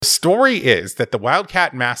story is that the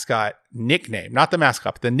Wildcat mascot nickname, not the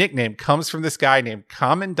mascot, but the nickname comes from this guy named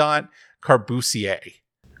Commandant Carbusier.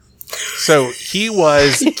 So he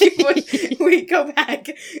was... Wait, go back.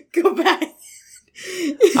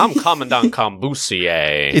 I'm Commandant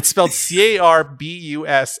Carbusier. It's spelled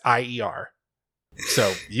Carbusier.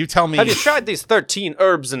 So you tell me... Have you tried these 13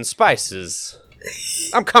 herbs and spices?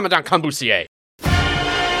 I'm Commandant Carbusier.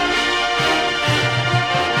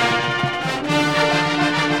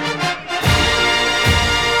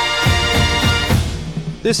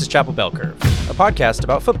 This is Chapel Bell Curve, a podcast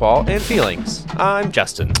about football and feelings. I'm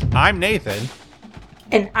Justin. I'm Nathan.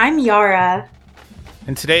 And I'm Yara.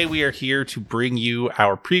 And today we are here to bring you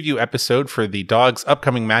our preview episode for the Dogs'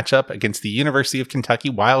 upcoming matchup against the University of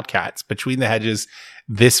Kentucky Wildcats between the hedges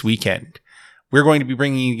this weekend. We're going to be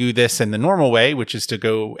bringing you this in the normal way, which is to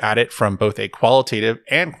go at it from both a qualitative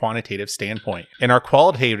and quantitative standpoint. In our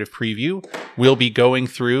qualitative preview, we'll be going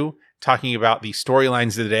through talking about the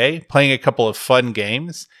storylines of the day, playing a couple of fun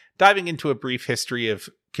games, diving into a brief history of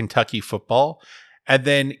Kentucky football, and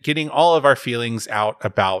then getting all of our feelings out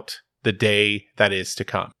about the day that is to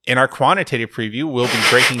come. In our quantitative preview, we'll be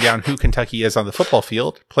breaking down who Kentucky is on the football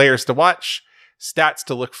field, players to watch, stats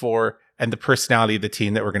to look for, and the personality of the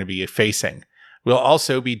team that we're going to be facing. We'll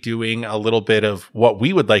also be doing a little bit of what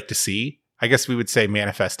we would like to see, I guess we would say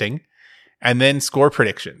manifesting, and then score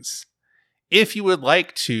predictions. If you would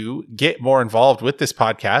like to get more involved with this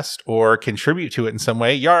podcast or contribute to it in some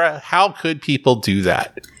way, Yara, how could people do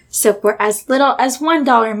that? So for as little as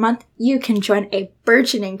 $1 a month, you can join a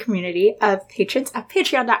burgeoning community of patrons at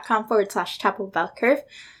patreon.com/ChapelBellCurve.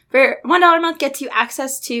 For $1 a month gets you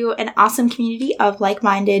access to an awesome community of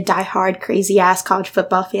like-minded, die-hard, crazy-ass college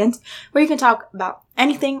football fans where you can talk about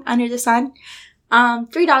anything under the sun.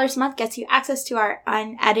 $3 a month gets you access to our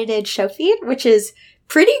unedited show feed, which is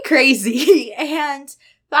pretty crazy. And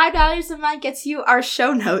 $5 a month gets you our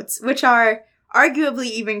show notes, which are arguably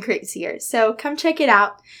even crazier. So come check it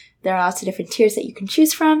out. There are lots of different tiers that you can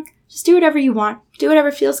choose from. Just do whatever you want. Do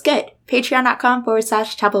whatever feels good.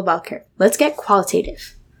 Patreon.com/ChapelBellCurve. Let's get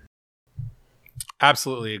qualitative.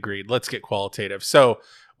 Absolutely agreed. Let's get qualitative. So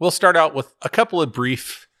we'll start out with a couple of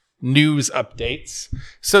brief news updates.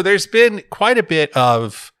 So there's been quite a bit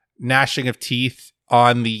of gnashing of teeth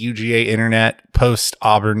on the UGA internet post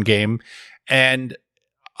Auburn game. And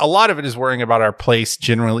a lot of it is worrying about our place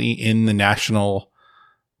generally in the national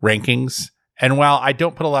rankings. And while I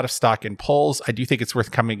don't put a lot of stock in polls, I do think it's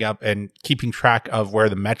worth coming up and keeping track of where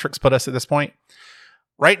the metrics put us at this point.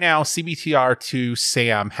 Right now, CBTR2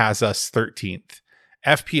 SAM has us 13th.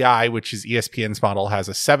 FPI, which is ESPN's model, has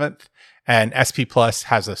us 7th. And SP Plus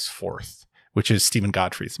has us 4th, which is Stephen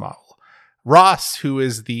Godfrey's model. Ross, who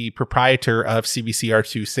is the proprietor of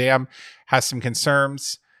CBCR2 SAM, has some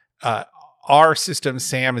concerns. Our system,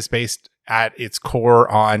 SAM, is based at its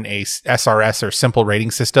core on a SRS or simple rating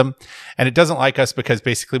system. And it doesn't like us because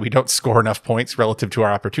basically we don't score enough points relative to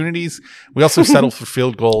our opportunities. We also settle for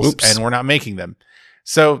field goals and we're not making them.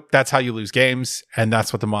 So that's how you lose games. And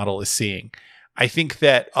that's what the model is seeing. I think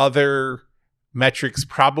that other metrics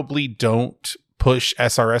probably don't push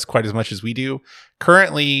SRS quite as much as we do.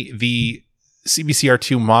 Currently, the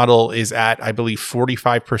CBCR2 model is at, I believe,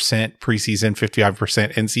 45% preseason,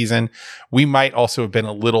 55% in-season. We might also have been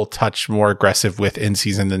a little touch more aggressive with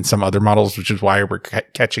in-season than some other models, which is why we're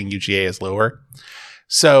catching UGA as lower.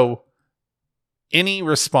 So any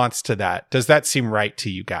response to that? Does that seem right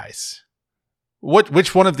to you guys?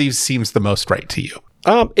 Which one of these seems the most right to you?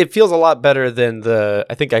 It feels a lot better than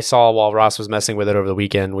I think I saw while Ross was messing with it over the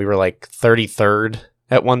weekend. We were like 33rd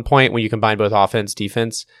at one point when you combine both offense,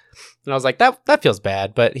 defense. And I was like, that feels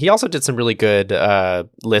bad. But he also did some really good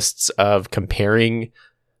lists of comparing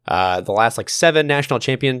the last like 7 national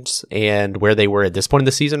champions and where they were at this point in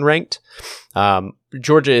the season ranked.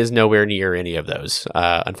 Georgia is nowhere near any of those,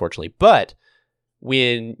 unfortunately. But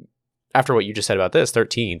after what you just said about this,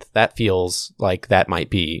 13th, that feels like that might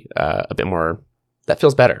be a bit more, that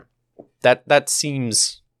feels better. That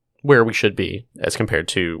seems where we should be as compared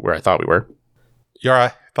to where I thought we were.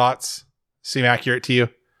 Yara, thoughts? Seem accurate to you?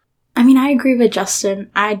 I mean, I agree with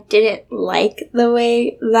Justin. I didn't like the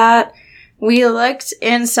way that we looked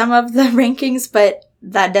in some of the rankings, but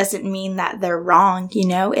that doesn't mean that they're wrong, you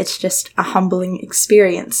know? It's just a humbling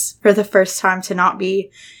experience for the first time to not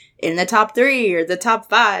be in the top 3 or the top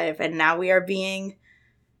 5, and now we are being,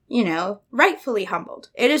 you know, rightfully humbled.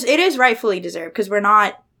 It is rightfully deserved, because we're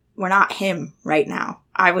not him right now.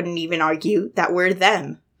 I wouldn't even argue that we're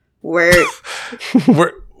them. We're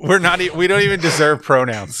not. We don't even deserve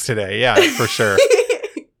pronouns today. Yeah, for sure.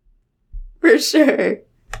 For sure.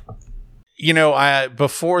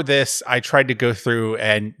 before this, I tried to go through,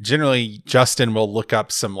 and generally Justin will look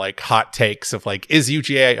up some like hot takes of like, is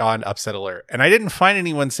UGA on upset alert? And I didn't find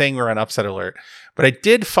anyone saying we're on upset alert, but I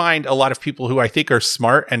did find a lot of people who I think are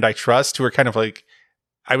smart and I trust, who are kind of like,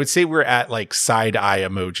 I would say we're at like side eye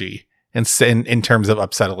emoji in terms of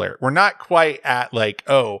upset alert. We're not quite at like,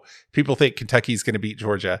 oh, people think Kentucky's going to beat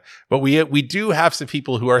Georgia, but we do have some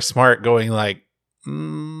people who are smart going like,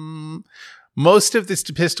 most of the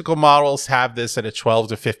statistical models have this at a 12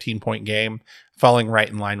 to 15 point game, falling right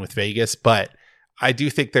in line with Vegas. But I do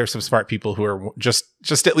think there's some smart people who are just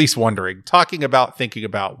at least wondering, thinking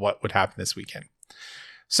about what would happen this weekend.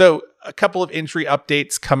 So a couple of injury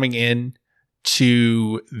updates coming in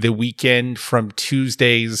to the weekend from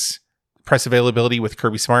Tuesday's press availability with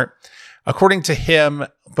Kirby Smart. According to him,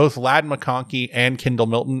 both Ladd McConkey and Kendall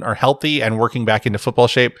Milton are healthy and working back into football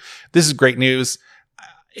shape. This is great news.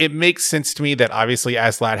 It makes sense to me that obviously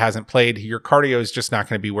as Ladd hasn't played, your cardio is just not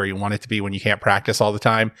going to be where you want it to be when you can't practice all the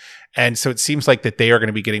time. And so it seems like that they are going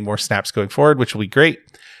to be getting more snaps going forward, which will be great.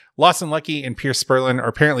 Lawson Lucky and Pierce Spurlin are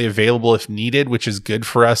apparently available if needed, which is good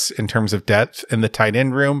for us in terms of depth in the tight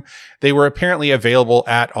end room. They were apparently available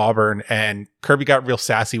at Auburn, and Kirby got real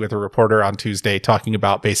sassy with a reporter on Tuesday talking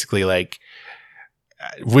about basically like,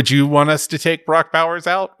 would you want us to take Brock Bowers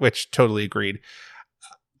out? Which totally agreed.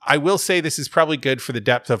 I will say this is probably good for the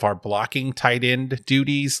depth of our blocking tight end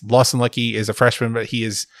duties. Lawson Lucky is a freshman, but he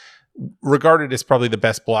is regarded as probably the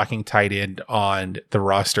best blocking tight end on the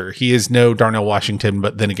roster. He is no Darnell Washington,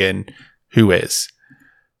 but then again, who is?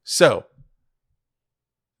 So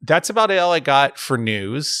that's about all I got for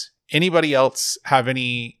news. Anybody else have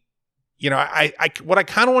any, what I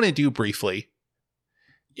kind of want to do briefly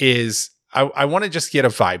is I want to just get a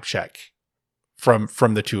vibe check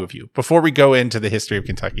from the two of you before we go into the history of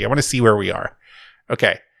Kentucky. I want to see where we are.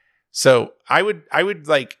 Okay. So I would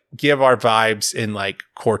like give our vibes in like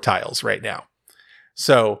quartiles right now.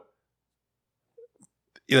 So,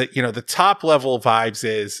 the top level vibes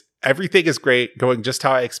is everything is great, going just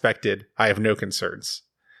how I expected. I have no concerns.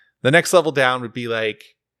 The next level down would be like,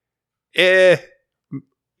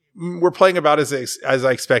 we're playing about as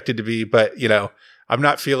I expected to be, but I'm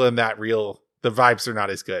not feeling that real. The vibes are not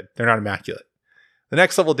as good. They're not immaculate. The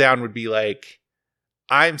next level down would be like,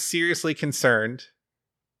 I'm seriously concerned.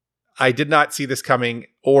 I did not see this coming,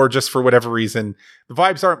 or just for whatever reason, the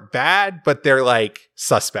vibes aren't bad, but they're like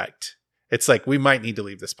suspect. It's like, we might need to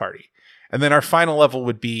leave this party. And then our final level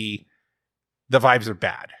would be, the vibes are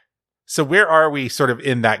bad. So where are we sort of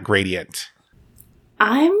in that gradient?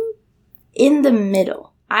 I'm in the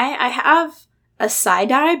middle. I have a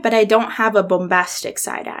side eye, but I don't have a bombastic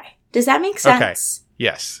side eye. Does that make sense? Okay.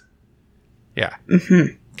 Yes. Yeah.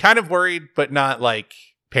 Mm-hmm. Kind of worried, but not like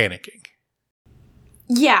panicking.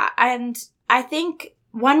 Yeah, and I think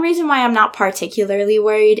one reason why I'm not particularly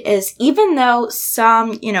worried is even though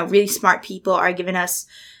some, really smart people are giving us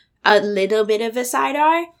a little bit of a side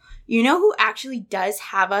eye, who actually does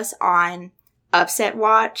have us on upset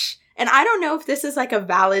watch? And I don't know if this is like a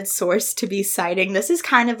valid source to be citing. This is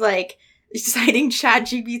kind of like citing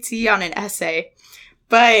ChatGPT on an essay.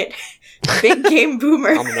 But Big Game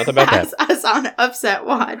Boomer has us on upset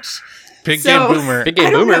watch. Big Game Boomer. Big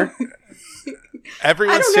Game Boomer.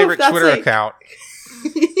 Everyone's favorite Twitter account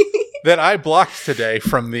that I blocked today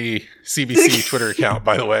from the CBC Twitter account,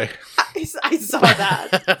 by the way. I saw that.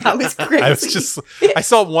 That was crazy. I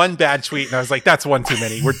saw one bad tweet and I was like, that's one too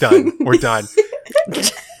many. We're done. We're done.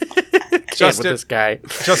 Justin, with this guy.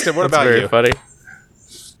 Justin, what about you? Funny.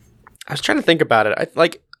 I was trying to think about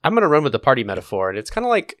it. I'm going to run with the party metaphor, and it's kind of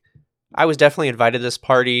like I was definitely invited to this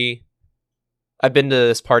party. I've been to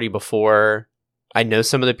this party before. I know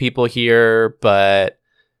some of the people here, but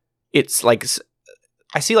it's like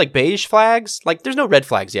I see like beige flags. Like there's no red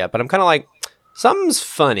flags yet, but I'm kind of like, something's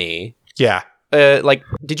funny. Yeah. Like,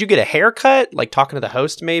 did you get a haircut? Like talking to the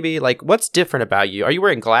host, maybe? Like, what's different about you? Are you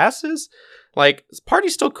wearing glasses? Like, this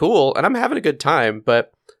party's still cool, and I'm having a good time,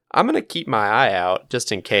 but I'm going to keep my eye out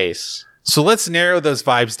just in case. So let's narrow those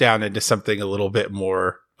vibes down into something a little bit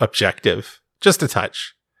more objective. Just a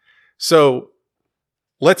touch. So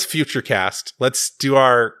let's futurecast. Let's do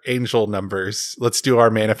our angel numbers. Let's do our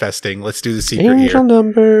manifesting. Let's do the secret angel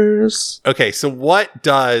numbers. Okay, so we're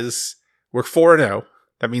 4-0.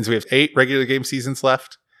 That means we have 8 regular game seasons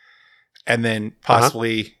left. And then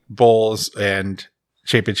possibly bowls and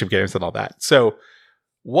championship games and all that. So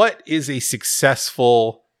what is a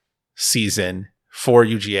successful season for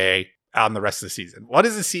UGA on the rest of the season? What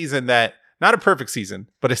is a season that, not a perfect season,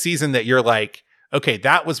 but a season that you're like, okay,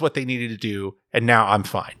 that was what they needed to do, and now I'm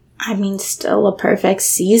fine? I mean, still a perfect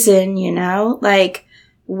season, Like,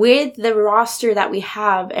 with the roster that we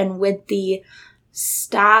have and with the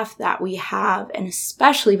staff that we have, and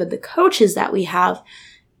especially with the coaches that we have,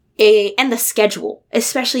 and the schedule,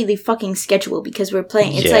 especially the fucking schedule, because we're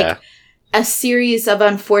playing, it's like a series of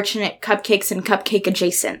unfortunate cupcakes and cupcake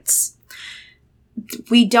adjacents.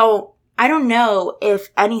 I don't know if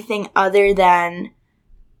anything other than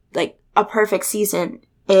like a perfect season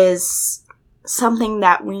is something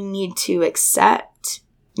that we need to accept,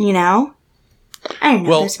 you know? I don't know.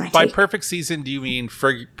 Well, by perfect season, do you mean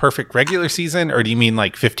perfect regular season, or do you mean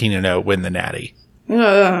like 15-0 win the Natty?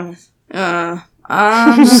 So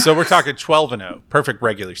we're talking 12-0, perfect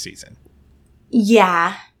regular season.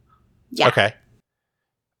 Yeah. Okay.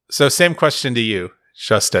 So same question to you,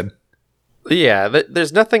 Justin. Yeah,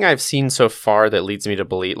 there's nothing I've seen so far that leads me to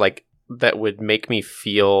believe, like, that would make me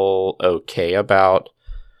feel okay about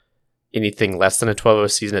anything less than a 12-0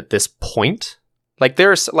 season at this point. Like,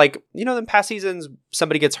 there's, like, you know, in past seasons,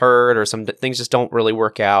 somebody gets hurt or some things just don't really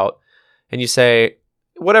work out. And you say,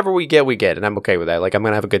 whatever we get, and I'm okay with that. Like, I'm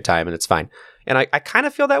going to have a good time and it's fine. And I kind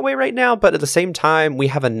of feel that way right now, but at the same time, we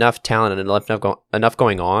have enough talent and enough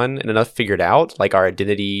going on and enough figured out. Like, our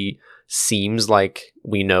identity seems like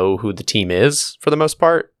we know who the team is for the most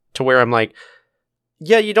part, to where I'm like,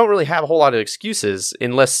 yeah, you don't really have a whole lot of excuses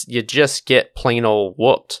unless you just get plain old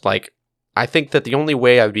whooped. Like, I think that the only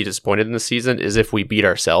way I would be disappointed in the season is if we beat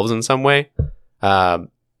ourselves in some way.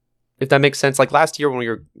 If that makes sense. Like last year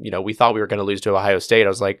when we thought we were going to lose to Ohio State, I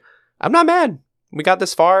was like, I'm not mad. We got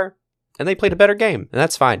this far and they played a better game, and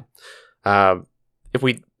that's fine. If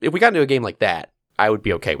we got into a game like that, I would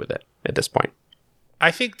be okay with it at this point.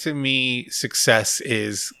 I think to me, success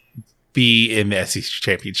is be in the SEC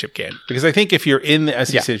championship game, because I think if you're in the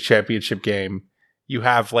SEC championship game, you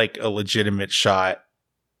have like a legitimate shot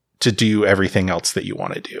to do everything else that you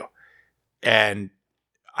want to do. And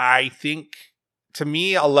I think to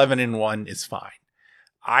me, 11-1 is fine.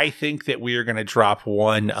 I think that we are going to drop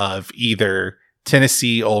one of either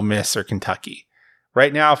Tennessee, Ole Miss, or Kentucky.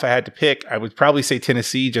 Right now, if I had to pick, I would probably say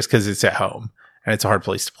Tennessee just because it's at home and it's a hard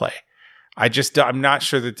place to play. I'm not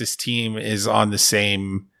sure that this team is on the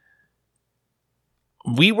same.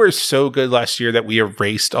 We were so good last year that we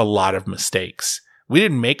erased a lot of mistakes. We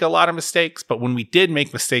didn't make a lot of mistakes, but when we did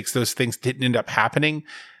make mistakes, those things didn't end up happening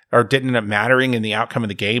or didn't end up mattering in the outcome of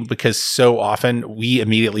the game, because so often we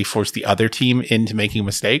immediately force the other team into making a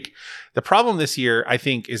mistake. The problem this year, I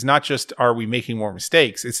think, is not just are we making more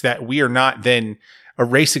mistakes, it's that we are not then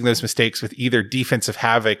erasing those mistakes with either defensive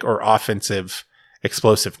havoc or offensive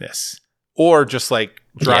explosiveness, or just like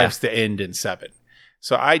drives the end in 7.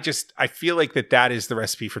 So I feel like that is the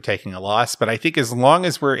recipe for taking a loss. But I think as long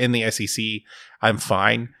as we're in the SEC, I'm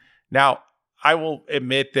fine. Now, I will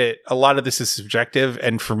admit that a lot of this is subjective.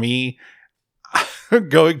 And for me,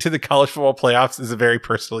 going to the college football playoffs is a very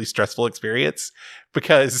personally stressful experience,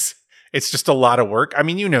 because it's just a lot of work. I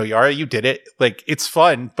mean, you know, Yara, you did it. Like, it's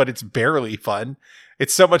fun, but it's barely fun.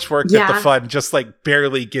 It's so much work that the fun just like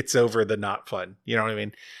barely gets over the not fun. You know what I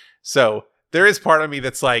mean? So there is part of me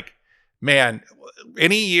that's like, man,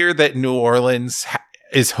 any year that New Orleans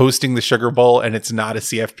is hosting the Sugar Bowl and it's not a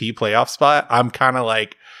CFP playoff spot, I'm kind of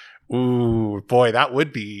like, ooh, boy, that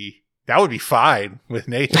would be fine with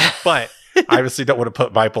Nathan. But I obviously don't want to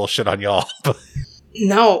put my bullshit on y'all.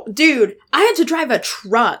 No, dude, I had to drive a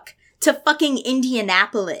truck to fucking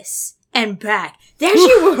Indianapolis and back. There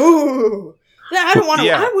you were. I don't want to.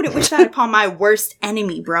 I wouldn't wish that upon my worst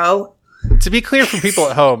enemy, bro. To be clear for people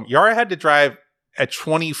at home, Yara had to drive a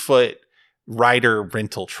 20-foot Ryder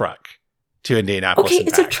rental truck to Indianapolis. Okay,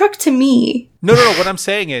 it's a truck to me. No. What I'm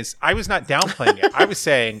saying is, I was not downplaying it. I was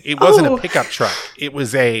saying it wasn't a pickup truck. It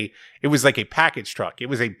was like a package truck. It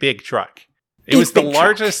was a big truck. It was the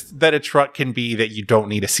largest that a truck can be that you don't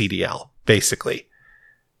need a CDL, basically.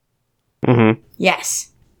 Mm-hmm.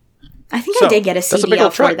 Yes. I think I did get a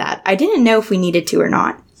CDL for that. I didn't know if we needed to or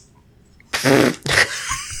not.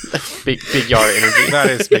 Big Yara energy. That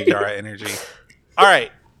is big Yara energy. All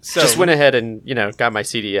right. So just went ahead and, got my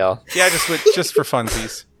CDL. Yeah, just for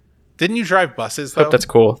funsies. Didn't you drive buses, though? Hope that's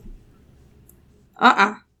cool.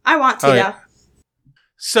 I want to, though.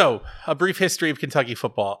 So, a brief history of Kentucky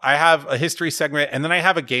football. I have a history segment, and then I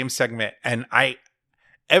have a game segment, and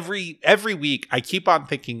every week I keep on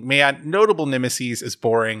thinking, man, Notable Nemeses is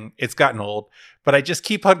boring. It's gotten old, but I just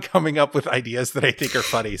keep on coming up with ideas that I think are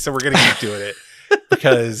funny. So we're gonna keep doing it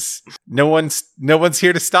because no one's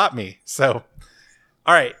here to stop me. So,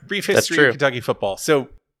 all right, brief history of Kentucky football. So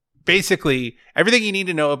basically, everything you need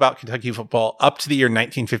to know about Kentucky football up to the year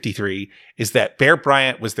 1953 is that Bear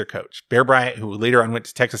Bryant was their coach. Bear Bryant, who later on went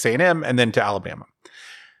to Texas A&M and then to Alabama.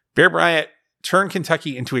 Bear Bryant turned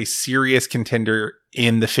Kentucky into a serious contender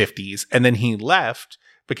in the 50s. And then he left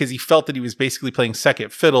because he felt that he was basically playing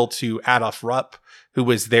second fiddle to Adolph Rupp, who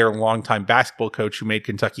was their longtime basketball coach who made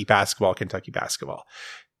Kentucky basketball.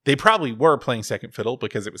 They probably were playing second fiddle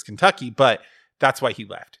because it was Kentucky, but that's why he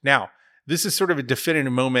left. Now, this is sort of a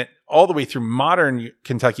definitive moment all the way through modern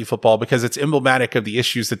Kentucky football because it's emblematic of the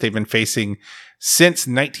issues that they've been facing since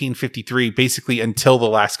 1953, basically until the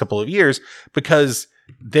last couple of years, because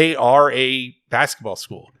they are a basketball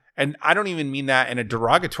school. And I don't even mean that in a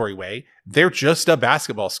derogatory way. They're just a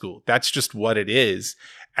basketball school. That's just what it is.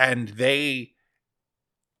 And they,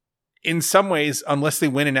 in some ways, unless they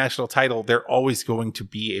win a national title, they're always going to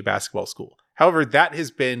be a basketball school. However, that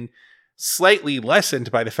has been slightly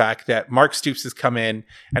lessened by the fact that Mark Stoops has come in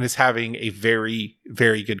and is having a very,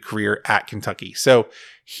 very good career at Kentucky. So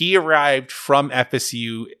he arrived from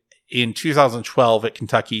FSU in 2012 at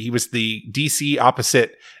Kentucky. He was the DC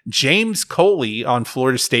opposite James Coley on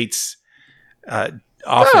Florida State's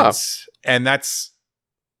offense. And that's,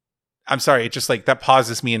 I'm sorry, it just like that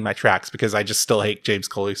pauses me in my tracks because I just still hate James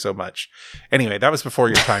Coley so much. Anyway, that was before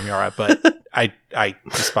your time, Yara, but I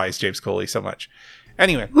despise James Coley so much.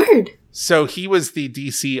 Anyway. Weird. So he was the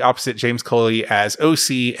DC opposite James Coley as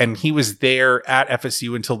OC, and he was there at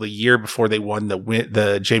FSU until the year before they won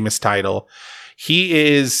the Jameis title. He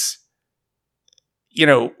is, you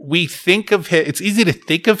know, we think of him, it's easy to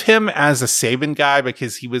think of him as a Saban guy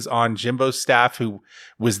because he was on Jimbo's staff, who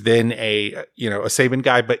was then a Saban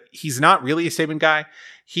guy, but he's not really a Saban guy.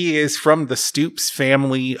 He is from the Stoops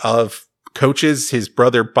family of coaches. His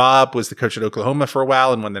brother Bob was the coach at Oklahoma for a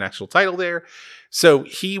while and won the national title there. So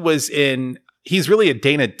he's really a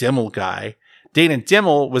Dana Dimmel guy. Dana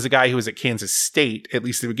Dimmel was a guy who was at Kansas State, at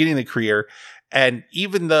least at the beginning of the career. And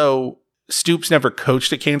even though Stoops never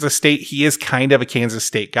coached at Kansas State, he is kind of a Kansas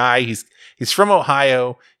State guy. He's from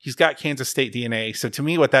Ohio. He's got Kansas State DNA. So to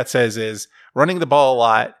me, what that says is running the ball a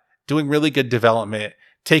lot, doing really good development,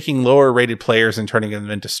 taking lower rated players and turning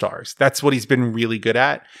them into stars. That's what he's been really good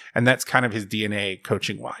at. And that's kind of his DNA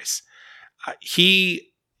coaching wise.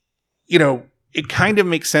 It kind of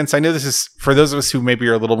makes sense. I know this is, for those of us who maybe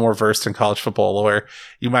are a little more versed in college football lore,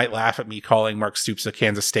 you might laugh at me calling Mark Stoops a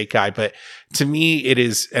Kansas State guy, but to me, it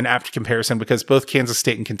is an apt comparison because both Kansas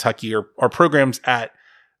State and Kentucky are programs at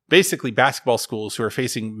basically basketball schools who are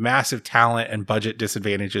facing massive talent and budget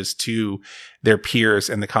disadvantages to their peers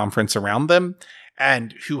in the conference around them,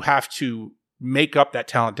 and who have to make up that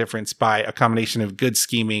talent difference by a combination of good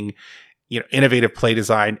scheming, innovative play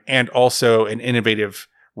design, and also an innovative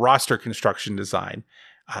roster construction design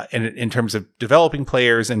in terms of developing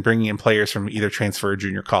players and bringing in players from either transfer or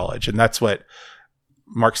junior college. And that's what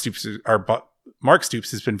Mark Stoops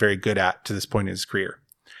has been very good at to this point in his career.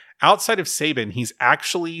 Outside of Saban, he's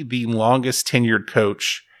actually the longest tenured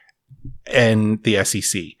coach in the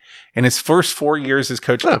SEC. In his first 4 years as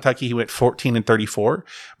coach at Kentucky, he went 14-34.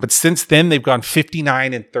 But since then, they've gone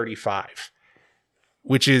 59-35,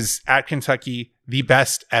 which is at Kentucky the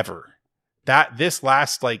best ever. This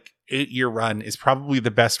last 8-year run is probably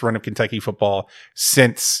the best run of Kentucky football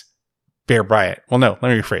since Bear Bryant. Well, no, let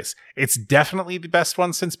me rephrase. It's definitely the best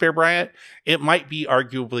one since Bear Bryant. It might be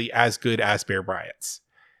arguably as good as Bear Bryant's.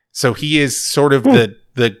 So he is sort of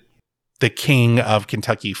the king of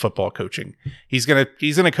Kentucky football coaching. He's gonna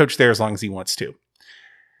coach there as long as he wants to.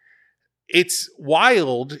 It's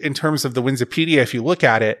wild in terms of the Winsipedia. If you look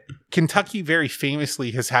at it, Kentucky very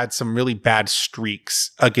famously has had some really bad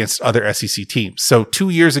streaks against other SEC teams. So 2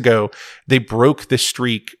 years ago, they broke the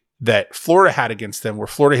streak that Florida had against them, where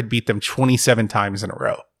Florida had beat them 27 times in a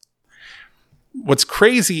row. What's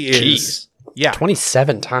crazy is,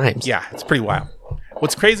 27 times. Yeah, it's pretty wild.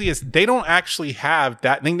 What's crazy is they don't actually have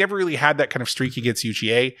that. They never really had that kind of streak against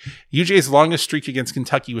UGA. UGA's longest streak against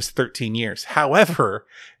Kentucky was 13 years. However,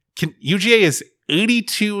 UGA is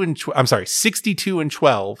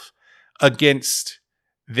 62-12 against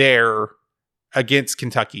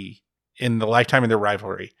Kentucky in the lifetime of their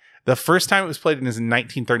rivalry. The first time it was played is in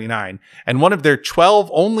 1939, and one of their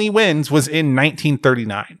 12 only wins was in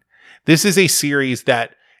 1939. This is a series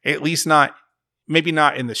that, at least maybe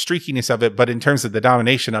not in the streakiness of it, but in terms of the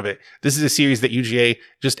domination of it, this is a series that UGA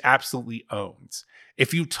just absolutely owns.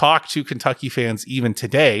 If you talk to Kentucky fans even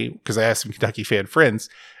today, because I asked some Kentucky fan friends,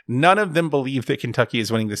 none of them believe that Kentucky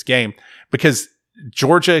is winning this game, because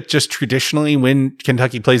Georgia just traditionally, when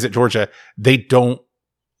Kentucky plays at Georgia, they don't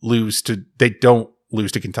lose to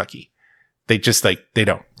Kentucky. They just they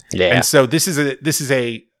don't. Yeah. And so this is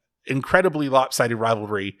a incredibly lopsided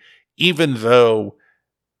rivalry, even though,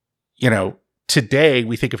 today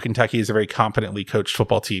we think of Kentucky as a very competently coached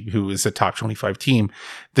football team who is a top 25 team.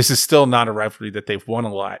 This is still not a rivalry that they've won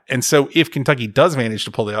a lot. And so if Kentucky does manage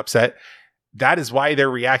to pull the upset, that is why they're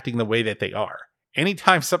reacting the way that they are.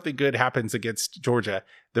 Anytime something good happens against Georgia,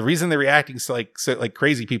 the reason they're reacting like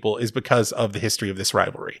crazy people is because of the history of this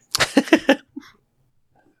rivalry.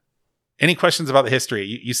 Any questions about the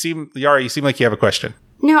history? Yara, you seem like you have a question.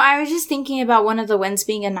 No, I was just thinking about one of the wins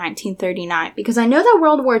being in 1939, because I know that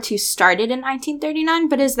World War II started in 1939,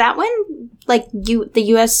 but is that when, like, the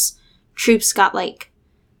U.S. troops got, like,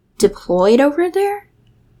 deployed over there?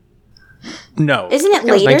 No. Isn't it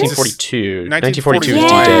later? 1942. 1942 was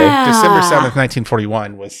Yeah. D-Day. December 7th,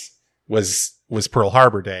 1941 was Pearl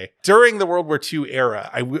Harbor Day. During the World War II era,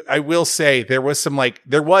 I will say there was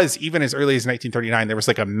even as early as 1939, there was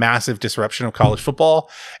like a massive disruption of college football.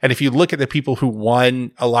 And if you look at the people who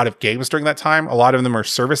won a lot of games during that time, a lot of them are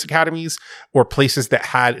service academies or places that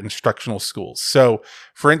had instructional schools. So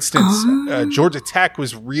for instance, Georgia Tech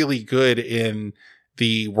was really good in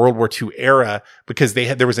the World War II era because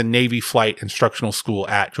there was a Navy flight instructional school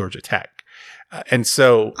at Georgia Tech. And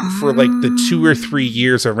so for like the 2 or 3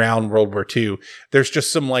 years around World War II, there's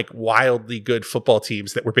just some like wildly good football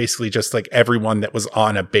teams that were basically just like everyone that was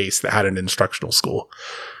on a base that had an instructional school.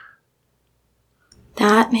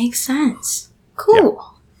 That makes sense.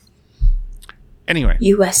 Cool. Yeah. Anyway.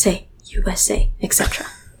 USA, etc.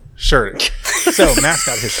 Sure. So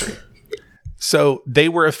mascot history. So they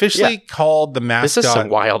were officially called the mascot. This is some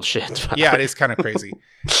wild shit. Yeah, it is kind of crazy.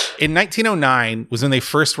 In 1909 was when they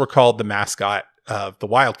first were called the mascot of the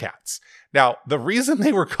Wildcats. Now, the reason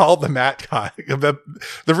they were called the mascot,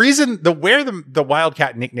 where the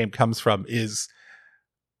Wildcat nickname comes from is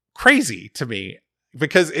crazy to me,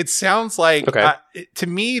 because it sounds like, to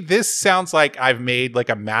me, this sounds like I've made like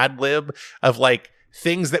a Mad Lib of like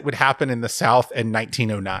things that would happen in the South in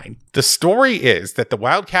 1909. The story is that the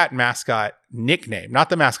Wildcat mascot nickname, not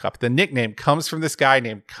the mascot, but the nickname comes from this guy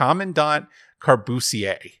named Commandant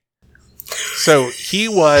Carbusier. So he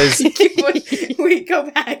was... Wait, go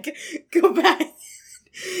back.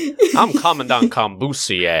 I'm Commandant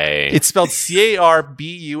Carbusier. It's spelled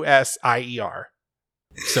Carbusier.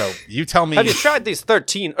 So you tell me... Have you tried these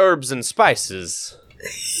 13 herbs and spices?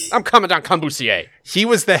 I'm Commandant Carbusier. He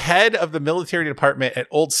was the head of the military department at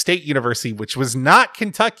Old State University, which was not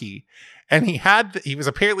Kentucky. And he was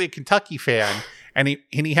apparently a Kentucky fan. And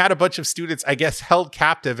he had a bunch of students, I guess, held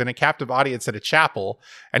captive in a captive audience at a chapel.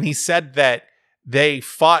 And he said that they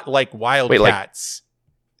fought like wildcats.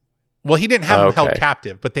 Well, he didn't have them held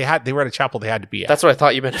captive, but they were at a chapel they had to be at. That's what I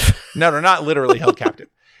thought you meant. No, not literally held captive.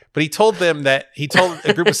 But he told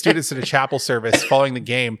a group of students at a chapel service following the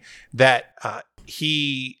game that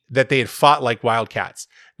they had fought like wildcats.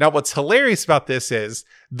 Now, what's hilarious about this is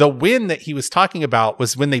the win that he was talking about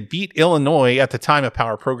was when they beat Illinois at the time, a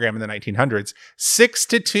power program in the 1900s,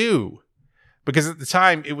 6-2, because at the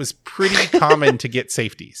time it was pretty common to get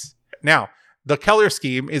safeties. Now, the color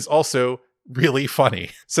scheme is also really funny.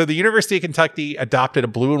 So the University of Kentucky adopted a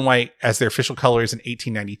blue and white as their official colors in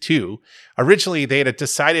 1892. Originally, they had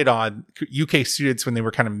decided on, UK students, when they were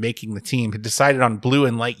kind of making the team, had decided on blue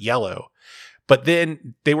and light yellow. But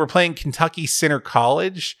then they were playing Kentucky Center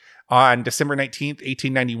College on December 19th,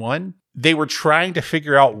 1891. They were trying to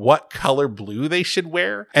figure out what color blue they should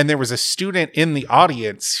wear. And there was a student in the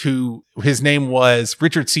audience who, his name was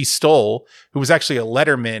Richard C. Stoll, who was actually a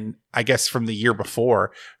letterman, I guess, from the year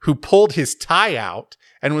before, who pulled his tie out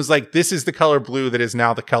and was like, this is the color blue that is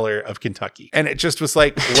now the color of Kentucky. And it just was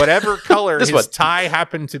like, whatever color his tie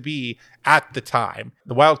happened to be at the time.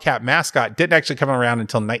 The Wildcat mascot didn't actually come around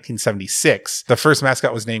until 1976. The first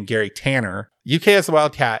mascot was named Gary Tanner. UK has the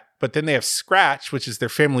Wildcat, but then they have Scratch, which is their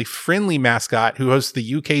family-friendly mascot, who hosts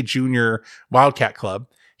the UK Junior Wildcat Club.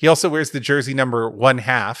 He also wears the jersey number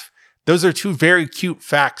 1/2. Those are two very cute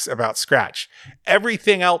facts about Scratch.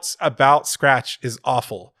 Everything else about Scratch is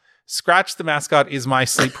awful. Scratch the mascot is my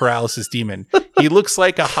sleep paralysis demon. He looks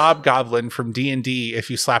like a hobgoblin from D&D if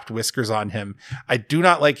you slapped whiskers on him. I do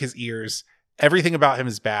not like his ears. Everything about him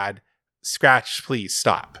is bad. Scratch, please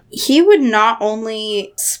stop. He would not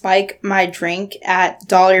only spike my drink at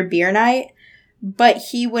Dollar Beer Night, but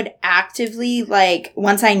he would actively, like,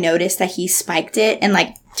 once I noticed that he spiked it and,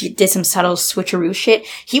 like, did some subtle switcheroo shit,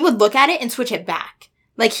 he would look at it and switch it back.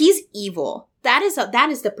 Like, he's evil. That is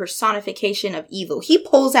the personification of evil. He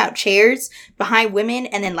pulls out chairs behind women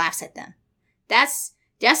and then laughs at them. That's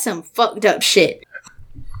some fucked up shit.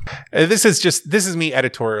 This is me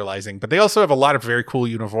editorializing, but they also have a lot of very cool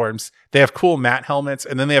uniforms. They have cool matte helmets,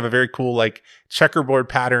 and then they have a very cool, like, checkerboard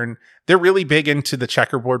pattern. they're really big into the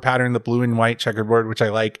checkerboard pattern, the blue and white checkerboard, which I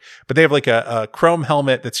like. But they have like a chrome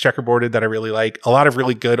helmet that's checkerboarded that I really like. A lot of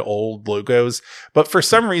really good old logos. But for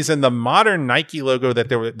some reason, the modern Nike logo that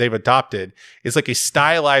they've adopted is like a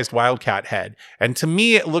stylized wildcat head. And to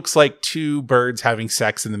me, it looks like two birds having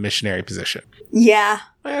sex in the missionary position. Yeah.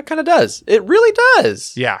 It kind of does. It really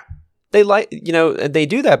does. Yeah. They they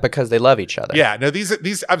do that because they love each other. Yeah. No,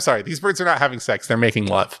 I'm sorry. These birds are not having sex. They're making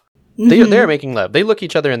love. They're making love. They look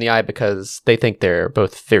each other in the eye because they think they're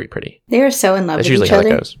both very pretty. They are so in love That's with usually each how other.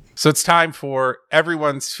 that goes. So it's time for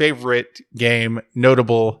everyone's favorite game,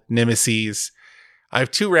 Notable Nemeses. I have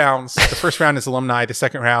 2 rounds. The first round is alumni. The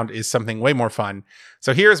second round is something way more fun.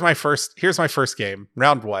 So here's my first game,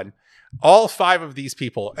 round 1. All 5 of these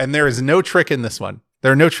people, and there is no trick in this one.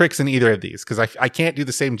 There are no tricks in either of these because I can't do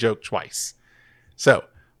the same joke twice. So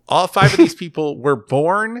all 5 of these people were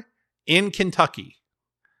born in Kentucky.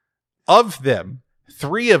 Of them,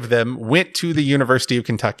 3 of them went to the University of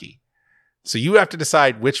Kentucky. So you have to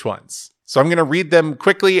decide which ones. So I'm going to read them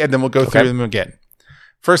quickly and then we'll go through them again.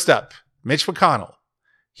 First up, Mitch McConnell,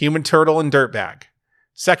 human turtle and dirtbag.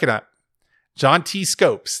 Second up, John T.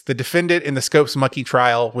 Scopes, the defendant in the Scopes monkey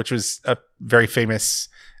trial, which was a very famous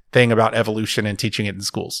thing about evolution and teaching it in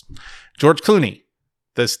schools. George Clooney,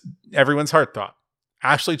 everyone's heartthrob.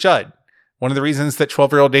 Ashley Judd, one of the reasons that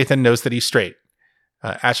 12-year-old Nathan knows that he's straight.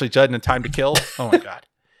 Ashley Judd in A Time to Kill. Oh my God.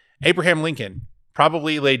 Abraham Lincoln,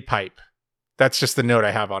 probably laid pipe. That's just the note I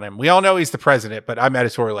have on him. We all know he's the president, but I'm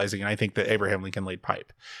editorializing and I think that Abraham Lincoln laid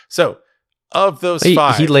pipe. So of those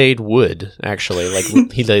 5. He laid wood, actually.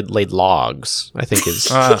 Like he laid logs, I think is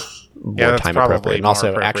more time appropriate. And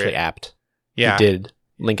also actually apt. Yeah. He did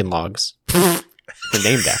Lincoln Logs. They're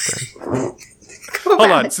named after him.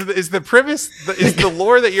 Hold on. So is the premise, is the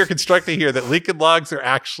lore that you're constructing here that Lincoln Logs are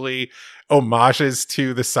actually homages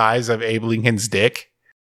to the size of Abe Lincoln's dick?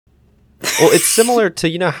 Well, it's similar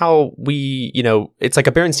to, how we, it's like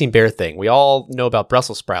a Berenstain Bear thing. We all know about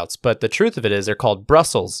Brussels sprouts, but the truth of it is they're called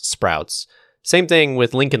Brussels sprouts. Same thing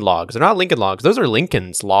with Lincoln Logs. They're not Lincoln Logs. Those are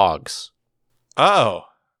Lincoln's logs. Oh,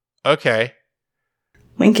 okay.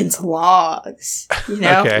 Lincoln's logs,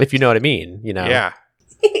 Okay. If you know what I mean, Yeah.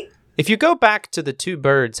 If you go back to the 2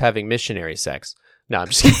 birds having missionary sex. No, I'm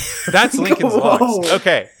just kidding. That's Lincoln's Logs.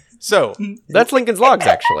 Okay. So That's Lincoln's Logs,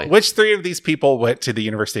 actually. which 3 of these people went to the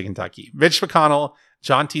University of Kentucky? Mitch McConnell,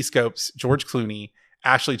 John T. Scopes, George Clooney,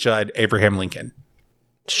 Ashley Judd, Abraham Lincoln.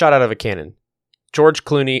 Shot out of a cannon. George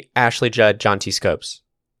Clooney, Ashley Judd, John T. Scopes.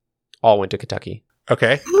 All went to Kentucky.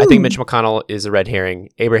 Okay. I think Mitch McConnell is a red herring.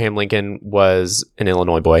 Abraham Lincoln was an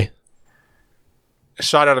Illinois boy.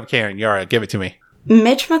 Shot out of a cannon. Yara, give it to me.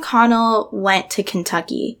 Mitch McConnell went to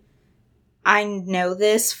Kentucky. I know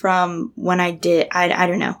this from when I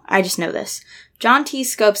don't know. I just know this. John T.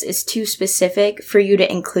 Scopes is too specific for you to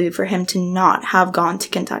include for him to not have gone to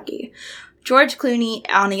Kentucky. George Clooney,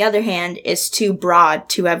 on the other hand, is too broad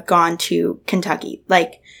to have gone to Kentucky.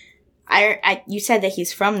 Like, you said that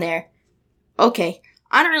he's from there. Okay.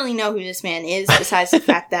 I don't really know who this man is besides the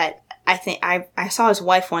fact that I think I saw his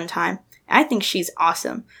wife one time. I think she's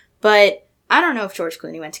awesome. But I don't know if George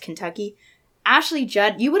Clooney went to Kentucky. Ashley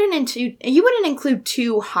Judd, you wouldn't include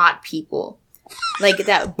 2 hot people like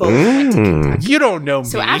that both went to Kentucky. You don't know me.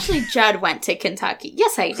 So Ashley Judd went to Kentucky.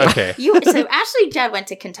 Yes, I do. Okay. So Ashley Judd went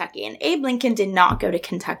to Kentucky, and Abe Lincoln did not go to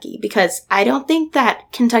Kentucky because I don't think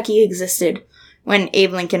that Kentucky existed when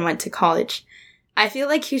Abe Lincoln went to college. I feel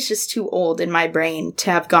like he's just too old in my brain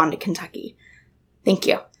to have gone to Kentucky. Thank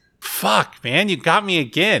you. Fuck, man. You got me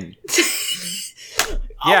again.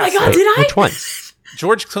 Oh my God, did I? Which one?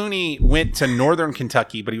 George Clooney went to northern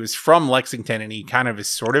Kentucky, but he was from Lexington, and he kind of is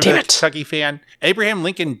sort of a Kentucky fan. Abraham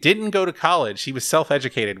Lincoln didn't go to college. He was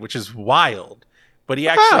self-educated, which is wild. But he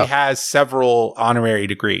actually has several honorary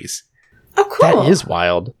degrees. Oh, cool. That is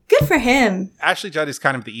wild. Good for him. Ashley Judd is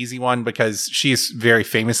kind of the easy one because she is very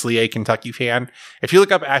famously a Kentucky fan. If you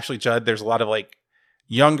look up Ashley Judd, there's a lot of like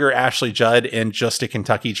younger Ashley Judd in just a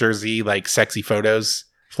Kentucky jersey, like sexy photos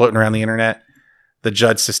floating around the internet. The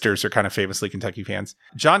Judd sisters are kind of famously Kentucky fans.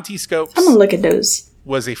 John T. Scopes I'm going to look at those.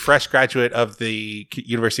 Was a fresh graduate of the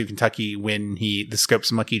University of Kentucky when the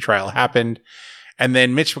Scopes monkey trial happened. And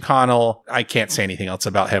then Mitch McConnell, I can't say anything else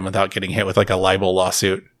about him without getting hit with like a libel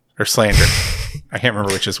lawsuit or slander. I can't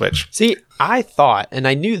remember which is which. See, I thought, and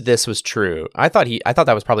I knew this was true. I thought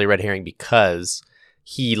that was probably a red herring because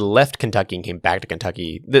he left Kentucky and came back to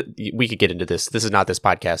Kentucky. We could get into this. This is not this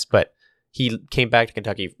podcast, but he came back to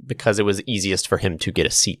Kentucky because it was easiest for him to get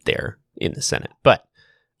a seat there in the Senate. But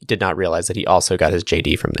he did not realize that he also got his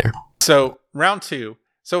JD from there. So round 2.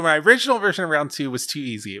 So my original version of round 2 was too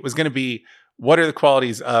easy. It was going to be what are the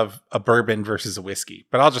qualities of a bourbon versus a whiskey.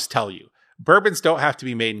 But I'll just tell you, bourbons don't have to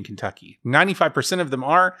be made in Kentucky. 95% of them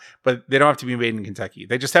are, but they don't have to be made in Kentucky.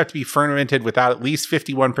 They just have to be fermented without at least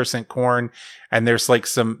 51% corn. And there's like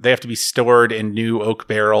they have to be stored in new oak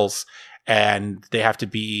barrels. And they have to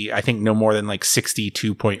be, I think, no more than like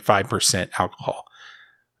 62.5% alcohol.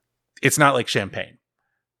 It's not like champagne.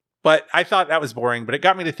 But I thought that was boring, but it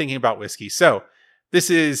got me to thinking about whiskey. So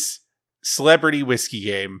this is Celebrity Whiskey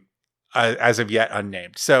Game, as of yet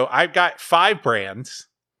unnamed. So I've got 5 brands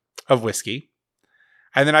of whiskey,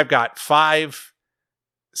 and then I've got 5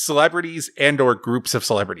 celebrities and or groups of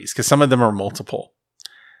celebrities, because some of them are multiple.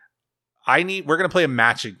 We're going to play a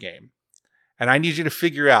matching game, and I need you to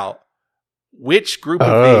figure out which group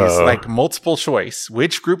of these, like multiple choice,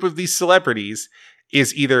 which group of these celebrities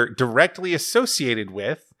is either directly associated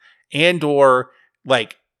with and or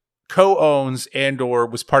like co-owns and or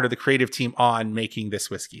was part of the creative team on making this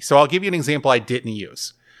whiskey. So I'll give you an example I didn't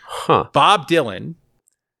use. Bob Dylan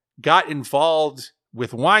got involved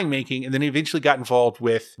with winemaking and then eventually got involved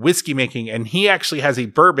with whiskey making. And he actually has a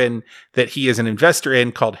bourbon that he is an investor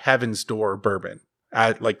in called Heaven's Door Bourbon,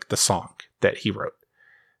 like the song that he wrote.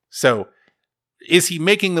 So is he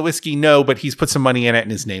making the whiskey? No, but he's put some money in it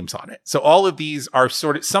and his name's on it. So all of these are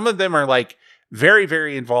some of them are like very,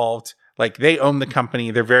 very involved. Like they own the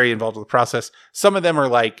company. They're very involved with the process. Some of them are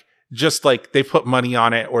like, just like they put money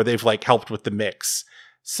on it or they've like helped with the mix.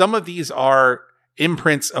 Some of these are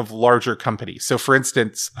imprints of larger companies. So for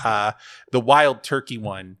instance, the Wild Turkey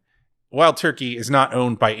one, Wild Turkey is not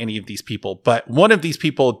owned by any of these people, but one of these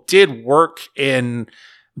people did work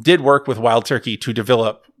with Wild Turkey to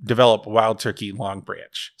develop Wild Turkey Long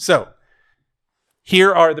Branch. So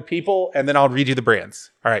here are the people, and then I'll read you the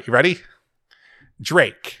brands. All right, you ready?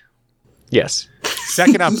 Drake. Yes.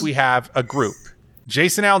 Second up, we have a group.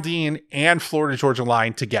 Jason Aldean and Florida Georgia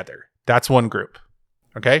Line together. That's one group.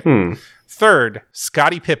 Okay? Third,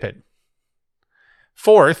 Scottie Pippen.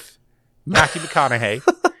 Fourth, Matthew McConaughey.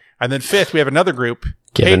 And then fifth, we have another group.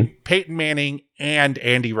 Peyton Manning and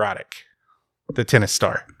Andy Roddick, the tennis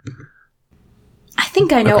star. I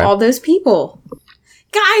think I know all those people.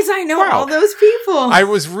 Guys, I know all those people. I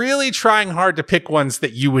was really trying hard to pick ones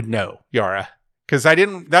that you would know, Yara. Because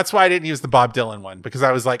that's why I didn't use the Bob Dylan one. Because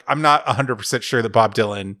I was like, I'm not 100% sure that Bob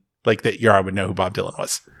Dylan, like that Yara would know who Bob Dylan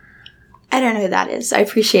was. I don't know who that is. I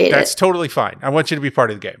appreciate it. That's totally fine. I want you to be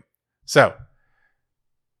part of the game. So,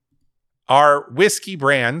 our whiskey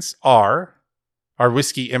brands are, our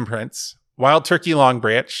whiskey imprints, Wild Turkey Long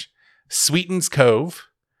Branch, Sweetens Cove,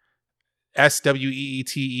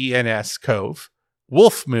 Sweetens Cove,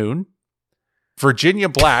 Wolf Moon, Virginia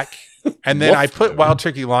Black, and then I put Wild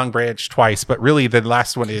Turkey Long Branch twice, but really the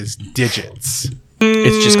last one is Digits.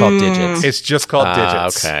 It's just called Digits. It's just called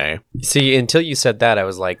Digits. Okay. See, until you said that, I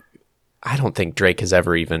was like, I don't think Drake has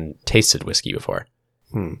ever even tasted whiskey before.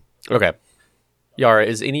 Okay. Yara,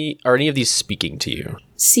 are any of these speaking to you?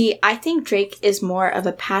 See, I think Drake is more of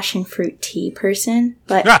a passion fruit tea person,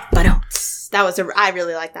 but I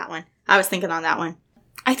really like that one. I was thinking on that one.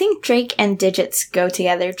 I think Drake and Digits go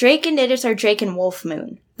together. Drake and Digits are Drake and Wolf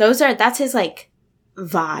Moon. That's his like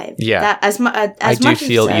vibe. Yeah. As I do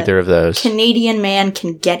feel either of those. Canadian man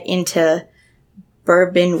can get into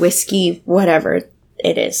bourbon, whiskey, whatever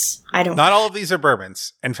it is. Not all of these are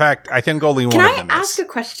bourbons. In fact, I think only one of them is. Can I ask a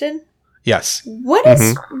question? Yes. What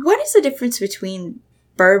is the difference between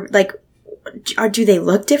bourbon? Like, do they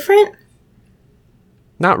look different?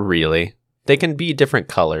 Not really. They can be different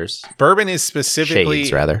colors. Bourbon is specifically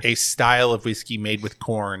Shades, a style of whiskey made with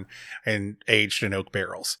corn and aged in oak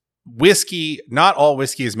barrels. Whiskey, not all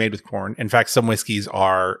whiskey is made with corn. In fact, some whiskeys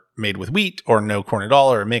are made with wheat or no corn at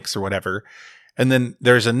all or a mix or whatever. And then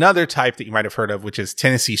there's another type that you might have heard of, which is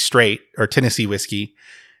Tennessee Straight or Tennessee whiskey.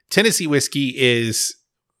 Tennessee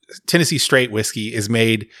Straight whiskey is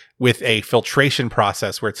made with a filtration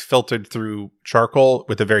process where it's filtered through charcoal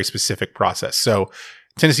with a very specific process. So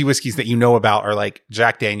Tennessee whiskeys that you know about are like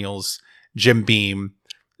Jack Daniels, Jim Beam,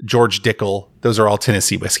 George Dickel. Those are all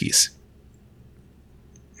Tennessee whiskeys.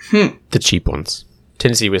 The cheap ones.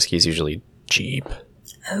 Tennessee whiskey is usually cheap.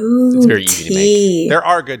 Oh, it's very easy to make. There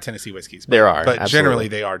are good Tennessee whiskeys. But absolutely. Generally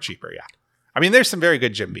they are cheaper, yeah. I mean, there's some very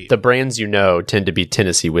good Jim Beam. The brands you know tend to be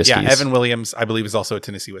Tennessee whiskeys. Yeah, Evan Williams, I believe, is also a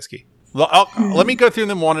Tennessee whiskey. Let me go through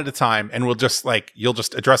them one at a time, and you'll just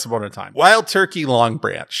address them one at a time. Wild Turkey Long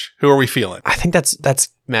Branch. Who are we feeling? I think that's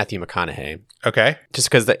Matthew McConaughey. Okay. Just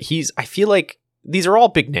because I feel like these are all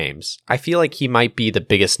big names. I feel like he might be the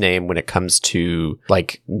biggest name when it comes to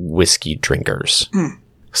like whiskey drinkers.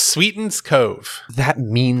 Sweeten's Cove. That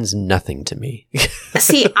means nothing to me.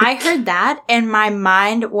 See, I heard that and my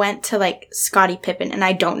mind went to like Scottie Pippen, and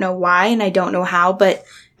I don't know why and I don't know how, but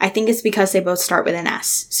I think it's because they both start with an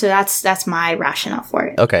S. So that's my rationale for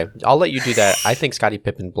it. Okay, I'll let you do that. I think Scottie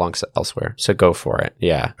Pippen belongs elsewhere, so go for it.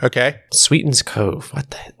 Yeah. Okay. Sweeten's Cove.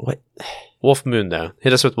 What? Wolf Moon, though.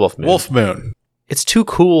 Hit us with Wolf Moon. Wolf Moon. It's too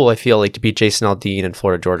cool, I feel like, to be Jason Aldean and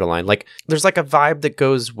Florida Georgia Line. Like, there's like a vibe that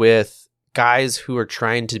goes with guys who are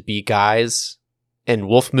trying to be guys, and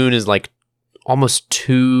Wolf Moon is like almost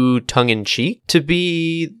too tongue-in-cheek to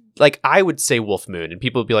be... Like, I would say Wolf Moon, and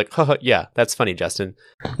people would be like, haha, yeah, that's funny, Justin.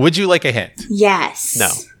 Would you like a hint? Yes. No.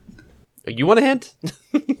 You want a hint?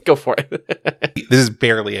 Go for it. This is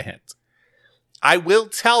barely a hint. I will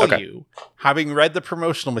tell you, having read the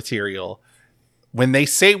promotional material, when they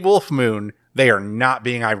say Wolf Moon, they are not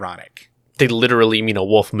being ironic. They literally mean a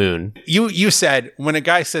wolf moon. You said, when a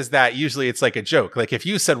guy says that, usually it's like a joke. Like, if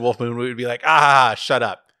you said Wolf Moon, we would be like, ah, shut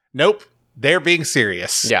up. Nope. They're being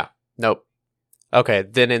serious. Yeah. Nope. Okay,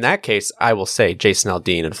 then in that case, I will say Jason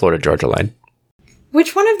Aldean and Florida Georgia Line.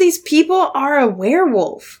 Which one of these people are a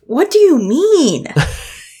werewolf? What do you mean?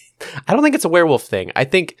 I don't think it's a werewolf thing. I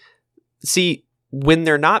think, see, when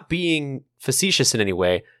they're not being facetious in any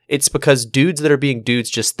way, it's because dudes that are being dudes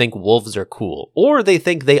just think wolves are cool. Or they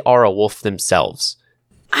think they are a wolf themselves.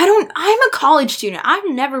 I'm a college student. I've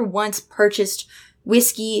never once purchased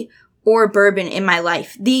whiskey or bourbon in my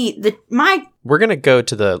life. We're going to go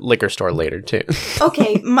to the liquor store later, too.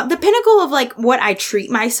 Okay, the pinnacle of, like, what I treat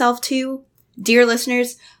myself to, dear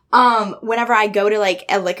listeners, whenever I go to, like,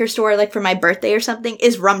 a liquor store, like, for my birthday or something,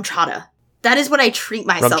 is rum chata. That is what I treat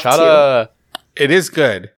myself to. It is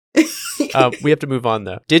good. We have to move on,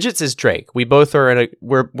 though. Digits is Drake. We both are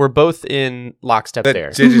we're both in lockstep there.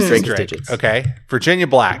 Digits Drake is Drake. Digits. Okay. Virginia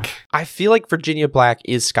Black. I feel like Virginia Black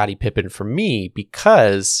is Scottie Pippen for me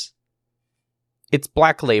because it's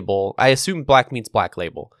Black Label. I assume black means Black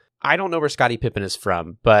Label. I don't know where Scottie Pippen is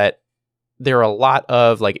from, but there are a lot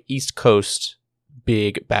of like East Coast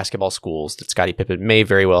big basketball schools that Scottie Pippen may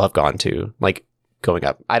very well have gone to, like going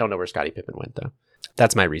up. I don't know where Scottie Pippen went, though.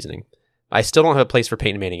 That's my reasoning. I still don't have a place for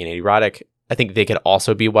Peyton Manning and Andy Roddick. I think they could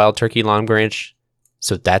also be Wild Turkey Long Branch,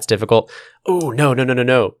 so that's difficult. Oh, no.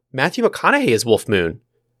 Matthew McConaughey is Wolf Moon.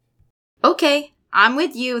 Okay, I'm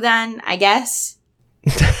with you then, I guess.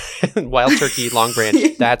 Wild Turkey Long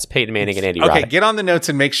Branch, that's Peyton Manning and Andy Roddick. Okay, get on the notes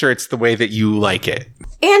and make sure it's the way that you like it.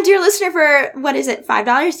 And dear listener, for, what is it,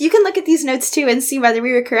 $5? You can look at these notes too and see whether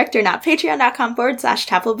we were correct or not.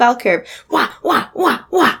 Patreon.com/Tapple Bell Curve. Wah, wah, wah,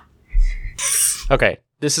 wah. Okay,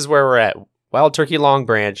 this is where we're at. Wild Turkey Long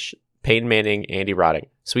Branch, Peyton Manning, Andy Roddick.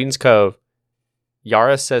 Sweetens Cove.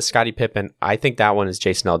 Yara says Scottie Pippen. I think that one is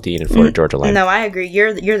Jason Aldean and Florida Georgia Line. No, I agree.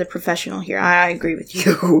 You're the professional here. I agree with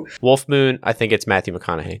you. Wolf Moon, I think it's Matthew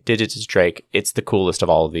McConaughey. Digits is Drake. It's the coolest of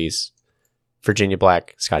all of these. Virginia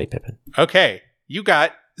Black, Scottie Pippen. Okay, you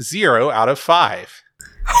got 0 out of 5.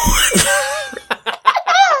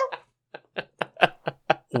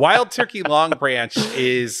 Wild Turkey Long Branch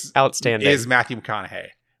is outstanding. Is Matthew McConaughey,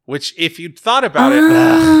 which if you'd thought about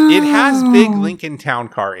it has big Lincoln Town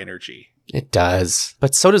Car energy. It does.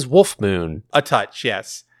 But so does Wolf Moon. A touch,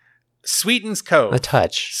 yes. Sweeten's Cove. A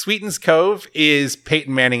touch. Sweeten's Cove is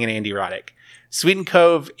Peyton Manning and Andy Roddick. Sweeten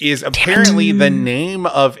Cove is apparently the name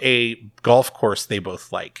of a golf course they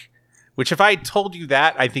both like. Which if I told you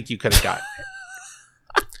that, I think you could have gotten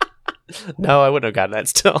it. No, I wouldn't have gotten that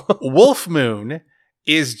still. Wolf Moon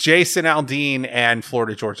is Jason Aldean and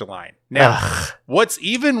Florida Georgia Line. Now, what's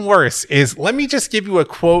even worse is, let me just give you a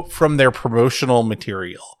quote from their promotional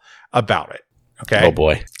material about it. Okay. Oh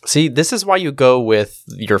boy. See, this is why you go with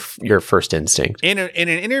your first instinct. In an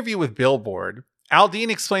interview with Billboard, Aldean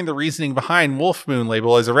explained the reasoning behind Wolf Moon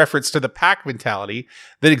label as a reference to the pack mentality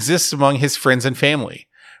that exists among his friends and family,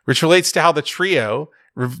 which relates to how the trio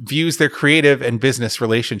views their creative and business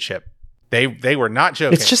relationship. They were not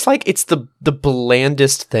joking. It's just like, it's the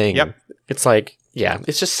blandest thing. Yep. It's like, yeah,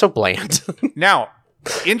 it's just so bland. Now,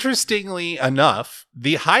 interestingly enough,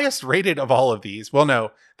 the highest rated of all of these, well,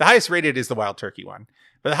 no, the highest rated is the Wild Turkey one,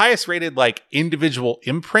 but the highest rated like individual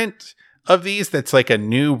imprint of these that's like a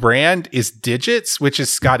new brand is Digits, which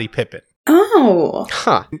is Scottie Pippen. Oh.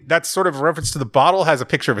 Huh. That's sort of a reference to the bottle has a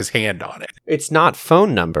picture of his hand on it. It's not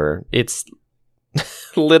phone number. It's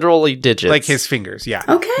literally digits. Like his fingers, yeah.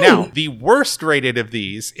 Okay. Now, the worst rated of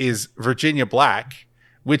these is Virginia Black,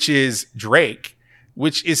 which is Drake,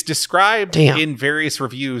 which is described in various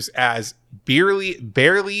reviews as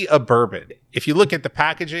barely a bourbon. If you look at the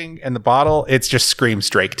packaging and the bottle, it just screams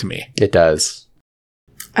Drake to me. It does.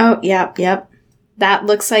 Oh, yep. That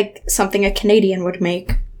looks like something a Canadian would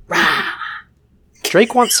make. Rah.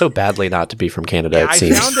 Drake wants so badly not to be from Canada, Yeah, it I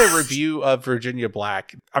seems. found a review of Virginia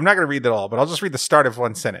Black. I'm not going to read that all, but I'll just read the start of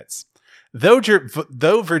one sentence.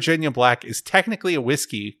 Though Virginia Black is technically a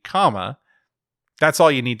whiskey, comma, that's all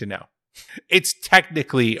you need to know. It's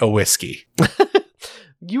technically a whiskey.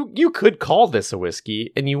 You could call this a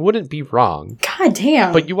whiskey, and you wouldn't be wrong. God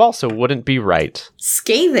damn. But you also wouldn't be right.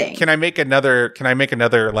 Scathing. Can I make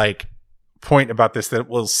another like point about this that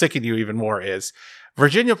will sicken you even more? Is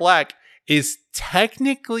Virginia Black is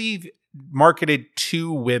technically marketed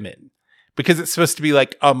to women because it's supposed to be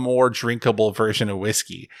like a more drinkable version of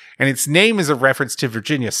whiskey. And its name is a reference to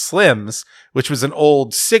Virginia Slims, which was an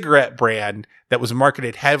old cigarette brand that was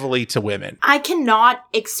marketed heavily to women. I cannot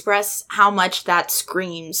express how much that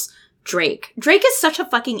screams Drake. Drake is such a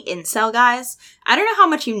fucking incel, guys. I don't know how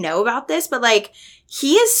much you know about this, but like,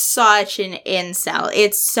 he is such an incel.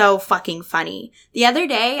 It's so fucking funny. The other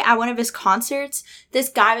day at one of his concerts, this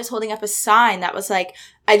guy was holding up a sign that was like,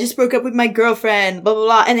 I just broke up with my girlfriend, blah, blah,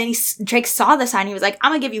 blah. And then Drake saw the sign. He was like,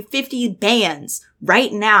 I'm gonna give you 50 bands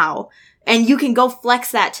right now. And you can go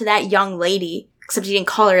flex that to that young lady. Except he didn't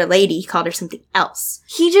call her a lady. He called her something else.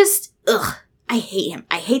 He just, I hate him.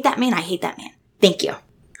 I hate that man. I hate that man. Thank you.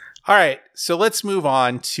 All right. So let's move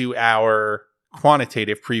on to our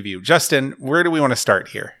quantitative preview. Justin, where do we want to start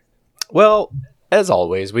here? Well, as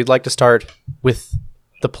always, we'd like to start with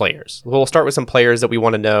the players. We'll start with some players that we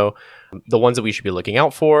want to know, the ones that we should be looking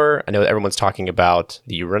out for. I know everyone's talking about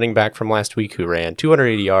the running back from last week who ran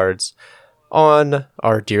 280 yards on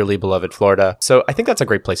our dearly beloved Florida. So I think that's a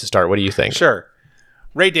great place to start. What do you think? Sure.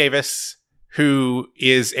 Ray Davis, who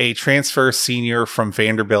is a transfer senior from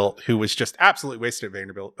Vanderbilt, who was just absolutely wasted at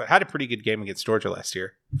Vanderbilt, but had a pretty good game against Georgia last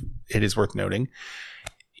year. It is worth noting.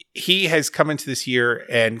 He has come into this year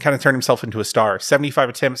and kind of turned himself into a star. 75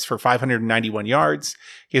 attempts for 591 yards.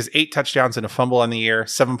 He has 8 touchdowns and a fumble on the year,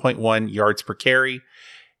 7.1 yards per carry.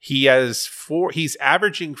 He's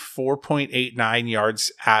averaging 4.89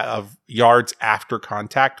 yards after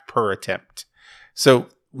contact per attempt. So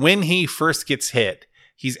when he first gets hit,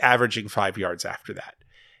 he's averaging 5 yards after that.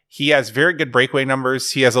 He has very good breakaway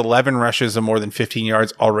numbers. He has 11 rushes of more than 15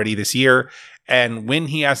 yards already this year. And when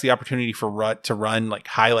he has the opportunity to run like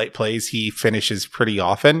highlight plays, he finishes pretty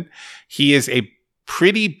often. He is a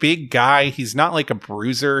pretty big guy. He's not like a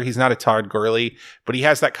bruiser. He's not a Todd Gurley, but he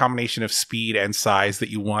has that combination of speed and size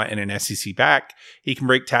that you want in an SEC back. He can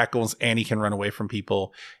break tackles and he can run away from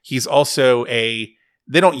people. He's also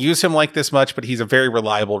they don't use him like this much, but he's a very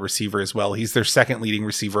reliable receiver as well. He's their second leading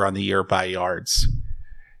receiver on the year by yards.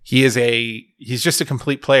 He's just a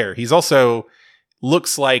complete player. He's also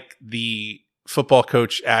looks like the football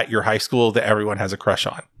coach at your high school that everyone has a crush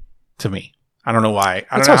on, to me. I don't know why.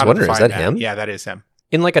 I was wondering, is that him? Yeah, that is him.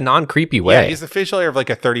 In like a non-creepy way. Yeah, he's the facial hair of like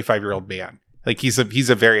a 35-year-old man. Like he's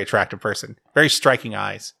a very attractive person. Very striking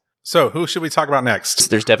eyes. So who should we talk about next?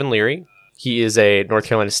 There's Devin Leary. He is a North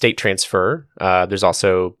Carolina State transfer. There's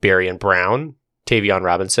also Barry Brown, Tavion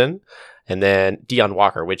Robinson, and then Deion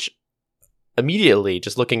Walker, which immediately,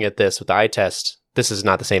 just looking at this with the eye test, this is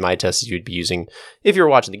not the same eye test as you'd be using if you were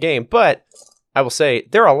watching the game. But I will say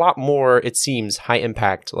there are a lot more, it seems, high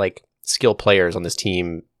impact, like skill players on this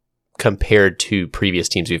team compared to previous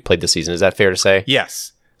teams we've played this season. Is that fair to say?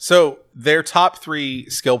 Yes. So their top 3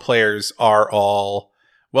 skill players are all,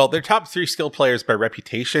 well, their top 3 skill players by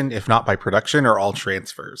reputation, if not by production, are all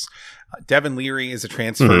transfers. Devin Leary is a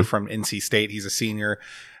transfer from NC State. He's a senior.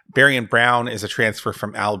 Barry Brown is a transfer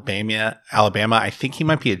from Alabama. I think he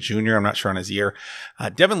might be a junior. I'm not sure on his year.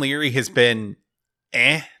 Devin Leary has been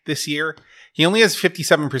this year. He only has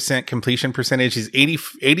 57% completion percentage. He's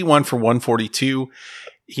 81 for 142.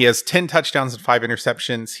 He has 10 touchdowns and 5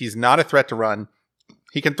 interceptions. He's not a threat to run.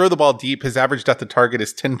 He can throw the ball deep. His average depth of target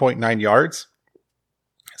is 10.9 yards.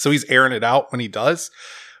 So he's airing it out when he does.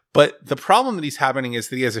 But the problem that he's having is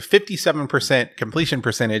that he has a 57% completion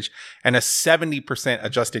percentage and a 70%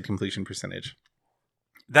 adjusted completion percentage.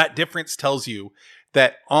 That difference tells you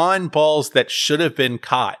that on balls that should have been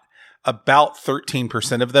caught, about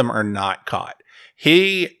 13% of them are not caught.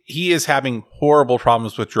 He is having horrible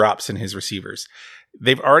problems with drops in his receivers.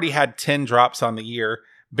 They've already had 10 drops on the year.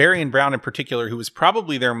 Barry Brown in particular, who was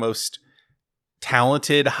probably their most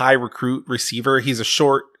talented high recruit receiver. He's a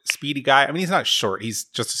short, speedy guy. I mean, he's not short. He's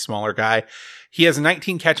just a smaller guy. He has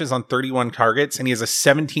 19 catches on 31 targets, and he has a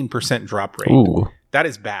 17% drop rate. Ooh. That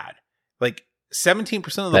is bad. Like 17%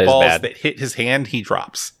 of the balls that hit his hand, he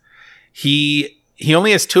drops. He He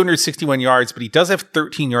only has 261 yards, but he does have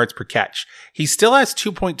 13 yards per catch. He still has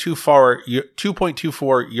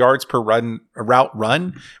 2.24 yards per route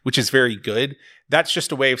run, which is very good. That's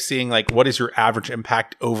just a way of seeing like what is your average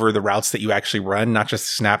impact over the routes that you actually run, not just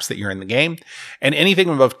the snaps that you're in the game. And anything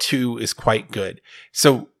above 2 is quite good.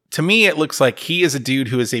 So to me, it looks like he is a dude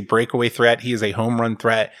who is a breakaway threat. He is a home run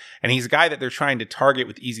threat. And he's a guy that they're trying to target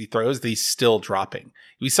with easy throws that he's still dropping.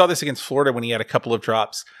 We saw this against Florida when he had a couple of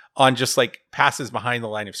drops on just like passes behind the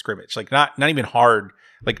line of scrimmage, like not even hard,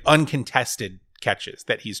 like uncontested catches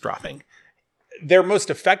that he's dropping. Their most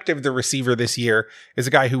effective, the receiver this year, is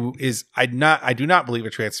a guy who is, I do not believe a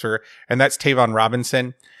transfer, and that's Tavon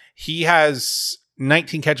Robinson. He has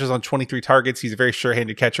 19 catches on 23 targets. He's a very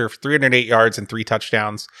sure-handed catcher, 308 yards and 3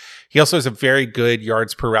 touchdowns. He also has a very good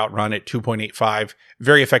yards per route run at 2.85.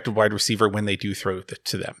 Very effective wide receiver when they do throw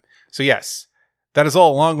to them. So yes, that is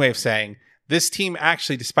all a long way of saying this team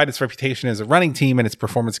actually, despite its reputation as a running team and its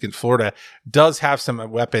performance against Florida, does have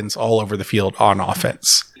some weapons all over the field on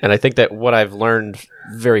offense. And I think that what I've learned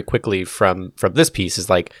very quickly from this piece is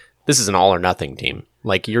like, this is an all or nothing team.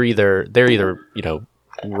 Like they're either,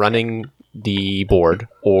 running the board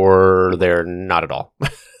or they're not at all.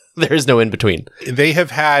 There's no in between. They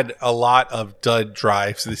have had a lot of dud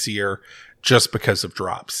drives this year just because of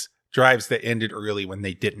drops. Drives that ended early when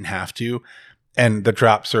they didn't have to. And the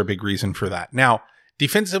drops are a big reason for that. Now,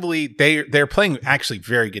 defensively, they're playing actually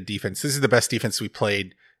very good defense. This is the best defense we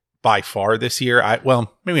played by far this year.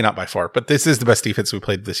 Well, maybe not by far, but this is the best defense we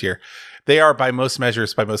played this year. They are by most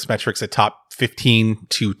measures, by most metrics, a top 15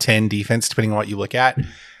 to 10 defense, depending on what you look at.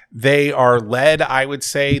 They are led, I would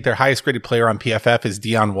say, their highest graded player on PFF is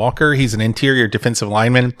Deion Walker. He's an interior defensive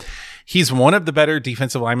lineman. He's one of the better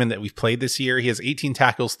defensive linemen that we've played this year. He has 18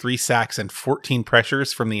 tackles, 3 sacks, and 14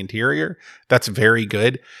 pressures from the interior. That's very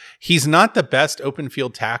good. He's not the best open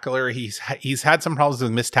field tackler. He's had some problems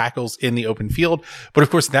with missed tackles in the open field, but of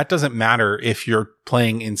course that doesn't matter if you're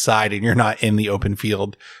playing inside and you're not in the open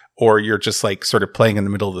field, or you're just like sort of playing in the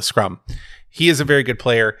middle of the scrum. He is a very good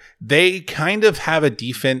player. They kind of have a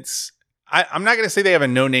defense. I'm not going to say they have a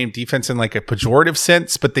no-name defense in like a pejorative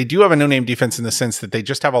sense, but they do have a no-name defense in the sense that they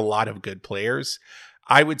just have a lot of good players.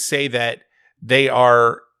 I would say that they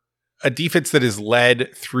are a defense that is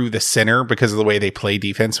led through the center because of the way they play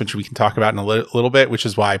defense, which we can talk about in a little bit, which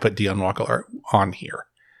is why I put Deion Walker on here.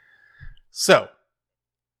 So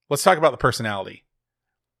let's talk about the personality.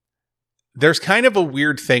 There's kind of a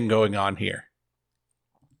weird thing going on here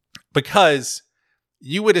because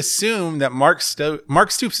you would assume that Mark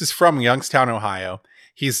Stoops is from Youngstown, Ohio.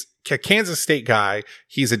 He's a Kansas State guy.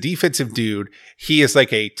 He's a defensive dude. He is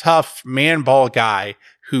like a tough man ball guy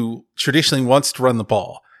who traditionally wants to run the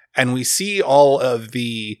ball. And we see all of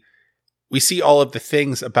the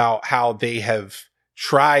things about how they have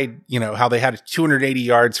tried, how they had 280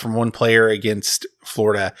 yards from one player against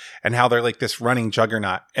Florida and how they're like this running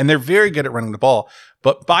juggernaut. And they're very good at running the ball.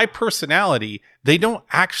 But by personality, they don't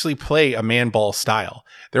actually play a man ball style.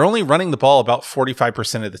 They're only running the ball about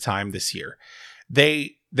 45% of the time this year.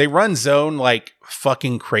 They run zone like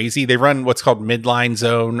fucking crazy. They run what's called midline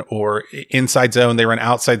zone or inside zone. They run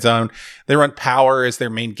outside zone. They run power as their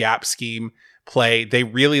main gap scheme play. They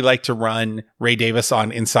really like to run Ray Davis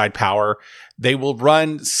on inside power. They will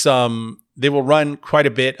run quite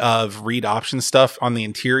a bit of read option stuff on the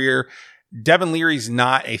interior. Devin Leary's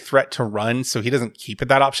not a threat to run, so he doesn't keep it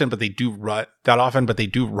that option, but they do run that often, but they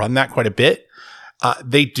do run that quite a bit.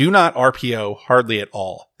 They do not RPO hardly at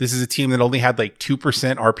all. This is a team that only had like 2%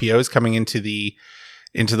 RPOs coming into the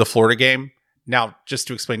Florida game. Now, just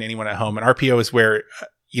to explain to anyone at home, an RPO is where,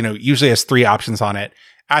 usually has 3 options on it.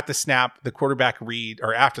 At the snap, the quarterback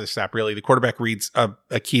after the snap, really, the quarterback reads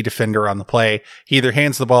a key defender on the play. He either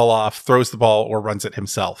hands the ball off, throws the ball, or runs it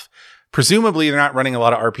himself. Presumably, they're not running a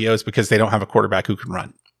lot of RPOs because they don't have a quarterback who can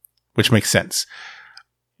run, which makes sense.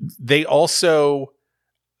 They also,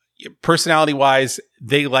 personality-wise,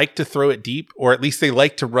 they like to throw it deep, or at least they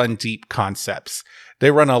like to run deep concepts.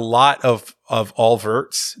 They run a lot of all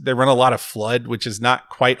verts. They run a lot of flood, which is not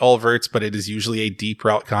quite all verts, but it is usually a deep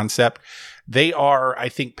route concept. They are, I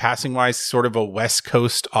think, passing-wise, sort of a West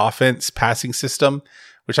Coast offense passing system,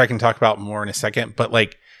 which I can talk about more in a second. But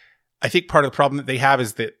I think part of the problem that they have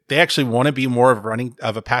is that they actually want to be more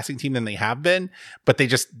of a passing team than they have been, but they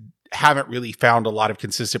just haven't really found a lot of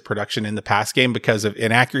consistent production in the pass game because of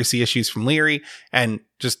inaccuracy issues from Leary and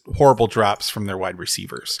just horrible drops from their wide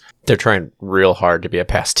receivers. They're trying real hard to be a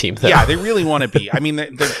pass team, though. Yeah, they really want to be. I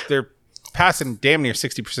mean, they're passing damn near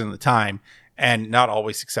 60% of the time and not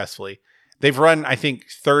always successfully. They've run, I think,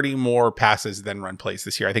 30 more passes than run plays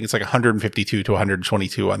this year. I think it's like 152 to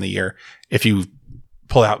 122 on the year if you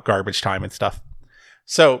pull out garbage time and stuff.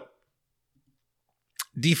 So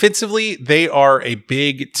defensively, they are a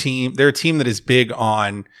big team. They're a team that is big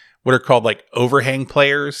on what are called like overhang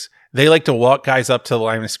players. They like to walk guys up to the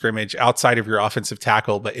line of scrimmage outside of your offensive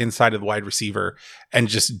tackle, but inside of the wide receiver and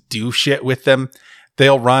just do shit with them.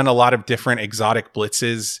 They'll run a lot of different exotic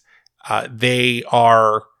blitzes. They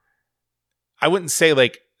are, I wouldn't say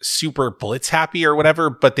like super blitz happy or whatever,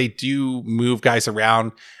 but they do move guys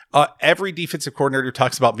around. Every defensive coordinator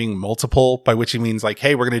talks about being multiple, by which he means like,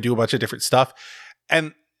 hey, we're going to do a bunch of different stuff.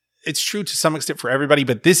 And it's true to some extent for everybody,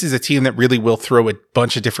 but this is a team that really will throw a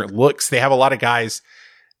bunch of different looks. They have a lot of guys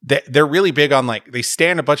that they're really big on, like they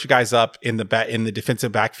stand a bunch of guys up in the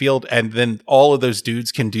defensive backfield, and then all of those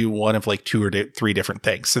dudes can do one of like two or three different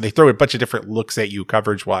things. So they throw a bunch of different looks at you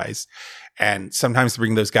coverage wise, and sometimes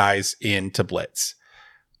bring those guys in to blitz.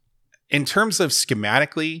 In terms of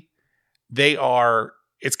schematically,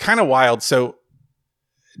 it's kind of wild. So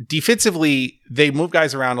defensively, they move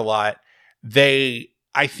guys around a lot. They,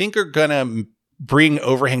 I think, are going to bring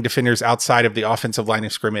overhang defenders outside of the offensive line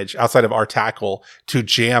of scrimmage, outside of our tackle, to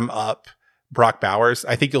jam up Brock Bowers.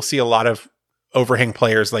 I think you'll see a lot of overhang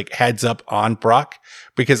players like heads up on Brock,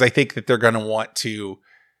 because I think that they're going to want to,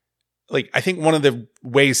 like, I think one of the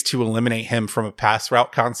ways to eliminate him from a pass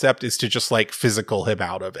route concept is to just like physical him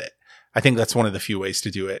out of it. I think that's one of the few ways to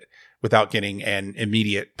do it without getting an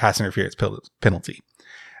immediate pass interference penalty.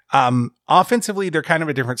 Offensively, they're kind of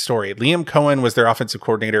a different story. Liam Coen was their offensive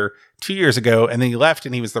coordinator 2 years ago, and then he left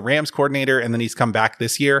and he was the Rams coordinator, and then he's come back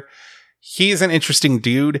this year. He's an interesting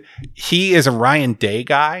dude. He is a Ryan Day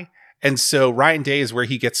guy. And so Ryan Day is where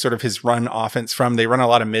he gets sort of his run offense from. They run a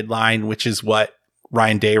lot of midline, which is what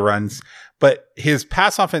Ryan Day runs. But his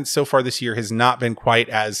pass offense so far this year has not been quite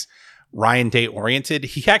as Ryan Day oriented.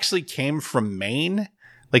 He actually came from Maine,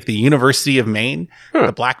 like the University of Maine,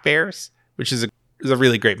 the Black Bears, which is a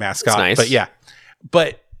really great mascot. Nice. But yeah,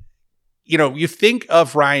 but you know, you think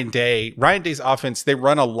of Ryan Day's offense, they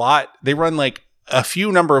run a lot. They run like a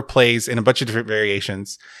few number of plays in a bunch of different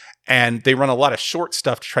variations, and they run a lot of short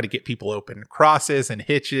stuff to try to get people open, crosses and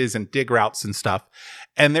hitches and dig routes and stuff.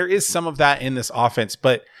 And there is some of that in this offense,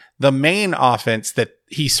 but the main offense that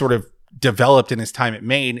he sort of developed in his time at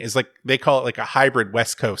Maine is like, they call it like a hybrid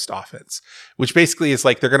West Coast offense, which basically is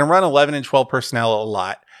like, they're going to run 11 and 12 personnel a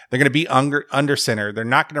lot. They're going to be under center. They're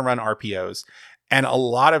not going to run RPOs. And a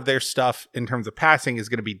lot of their stuff in terms of passing is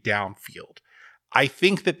going to be downfield. I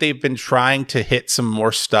think that they've been trying to hit some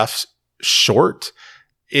more stuff short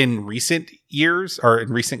in recent years, or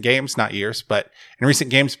in recent games, not years, but in recent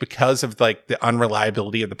games, because of like the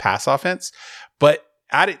unreliability of the pass offense. But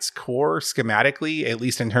at its core, schematically, at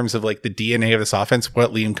least in terms of like the DNA of this offense,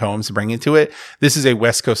 what Liam Coen's bringing to it, this is a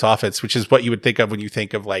West Coast offense, which is what you would think of when you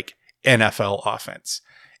think of like NFL offense.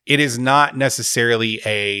 It is not necessarily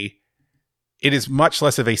it is much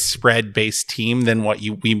less of a spread-based team than what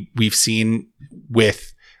we've seen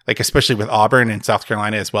with, like, especially with Auburn and South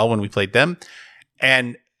Carolina as well when we played them.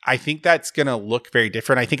 And I think that's going to look very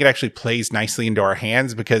different. I think it actually plays nicely into our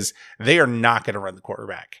hands, because they are not going to run the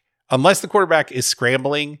quarterback. Unless the quarterback is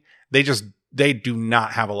scrambling, they do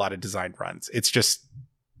not have a lot of designed runs.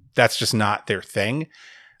 That's just not their thing.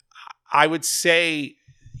 I would say,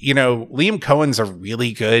 you know, Liam Coen's a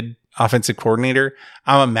really good offensive coordinator.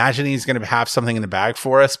 I'm imagining he's going to have something in the bag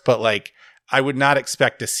for us, but like, I would not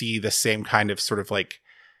expect to see the same kind of sort of like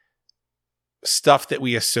stuff that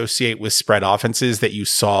we associate with spread offenses that you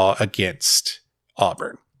saw against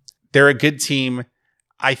Auburn. They're a good team.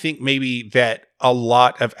 I think maybe that a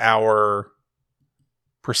lot of our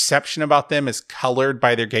perception about them is colored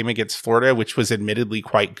by their game against Florida, which was admittedly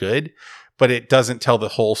quite good, but it doesn't tell the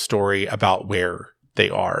whole story about where they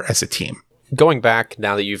are as a team. Going back,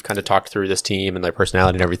 now that you've kind of talked through this team and their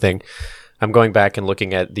personality and everything, I'm going back and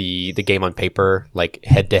looking at the game on paper, like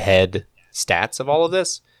head-to-head stats of all of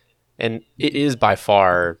this. And it is by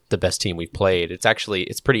far the best team we've played.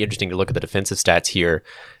 It's pretty interesting to look at the defensive stats here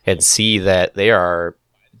and see that they are,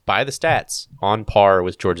 by the stats, on par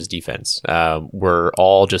with Georgia's defense. We're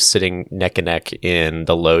all just sitting neck and neck in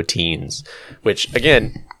the low teens, which,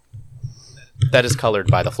 again, that is colored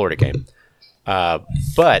by the Florida game.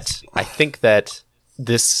 But I think that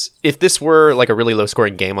if this were like a really low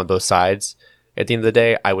scoring game on both sides, at the end of the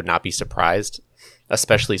day, I would not be surprised,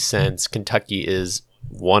 especially since Kentucky is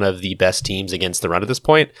one of the best teams against the run at this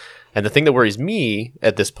point. And the thing that worries me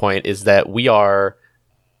at this point is that we are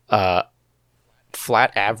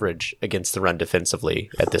flat average against the run defensively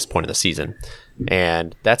at this point in the season.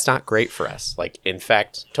 And that's not great for us. Like, in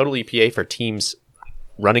fact, total EPA for teams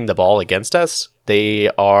running the ball against us, they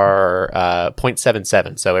are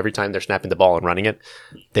 0.77. So every time they're snapping the ball and running it,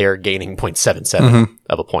 they're gaining 0.77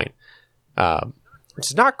 of a point, which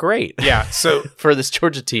is not great. Yeah. So for this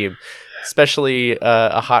Georgia team, especially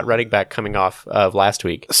a hot running back coming off of last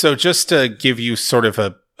week. So just to give you sort of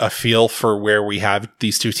a feel for where we have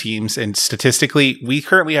these two teams, and statistically, we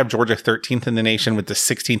currently have Georgia 13th in the nation with the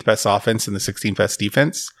 16th best offense and the 16th best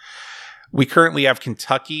defense. We currently have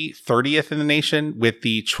Kentucky 30th in the nation with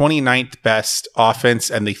the 29th best offense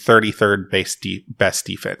and the 33rd best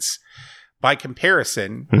defense. By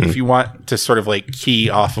comparison, if you want to sort of like key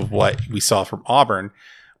off of what we saw from Auburn,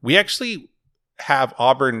 we actually have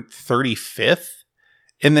Auburn 35th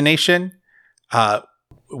in the nation,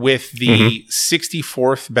 with the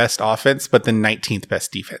 64th best offense, but the 19th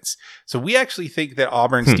best defense. So we actually think that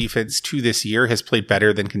Auburn's defense to this year has played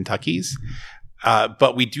better than Kentucky's.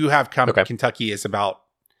 But we do have Kentucky is about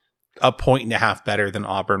 1.5 points better than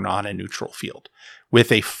Auburn on a neutral field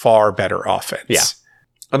with a far better offense. Yeah.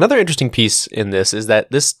 Another interesting piece in this is that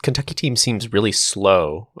this Kentucky team seems really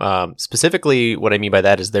slow. Specifically, what I mean by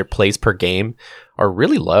that is their plays per game are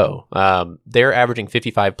really low. They're averaging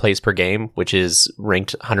 55 plays per game, which is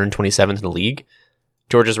ranked 127th in the league.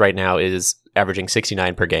 Georgia's right now is averaging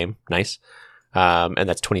 69 per game. Nice. And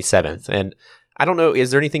that's 27th. And I don't know,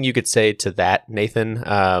 is there anything you could say to that, Nathan,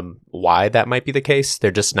 why that might be the case?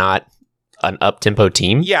 They're just not an up-tempo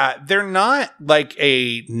team? Yeah, they're not like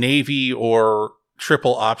a Navy or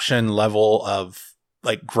triple option level of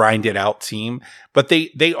like grind it out team, but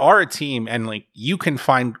they are a team, and like you can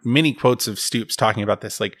find many quotes of Stoops talking about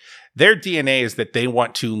this. Like their DNA is that they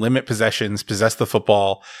want to limit possessions, possess the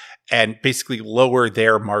football, and basically lower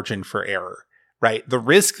their margin for error. Right? The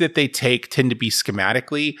risk that they take tend to be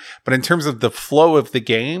schematically, but in terms of the flow of the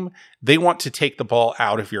game, they want to take the ball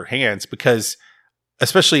out of your hands because,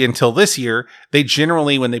 especially until this year, they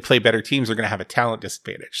generally, when they play better teams, are going to have a talent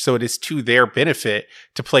disadvantage. So it is to their benefit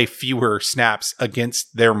to play fewer snaps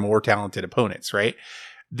against their more talented opponents, right?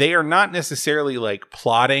 They are not necessarily like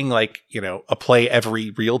plotting like, a play every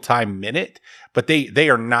real-time minute, but they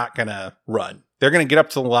are not going to run. They're going to get up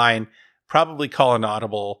to the line, probably call an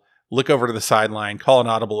audible, look over to the sideline, call an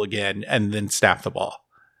audible again, and then snap the ball.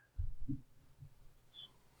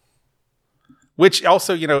 Which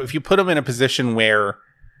also, if you put them in a position where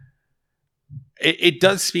it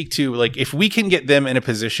does speak to, like, if we can get them in a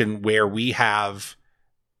position where we have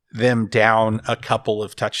them down a couple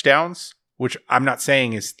of touchdowns, which I'm not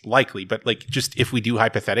saying is likely, but like, just if we do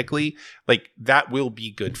hypothetically, like that will be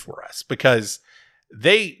good for us because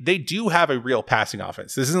they do have a real passing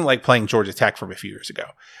offense. This isn't like playing Georgia Tech from a few years ago,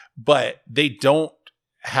 but they don't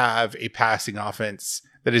have a passing offense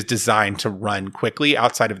that is designed to run quickly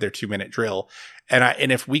outside of their 2-minute drill.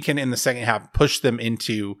 And if we can in the second half push them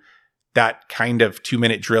into that kind of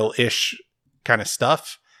 2-minute drill-ish kind of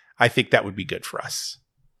stuff, I think that would be good for us.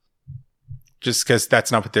 Just because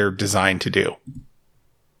that's not what they're designed to do.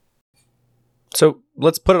 So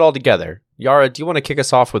let's put it all together. Yara, do you want to kick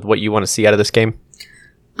us off with what you want to see out of this game?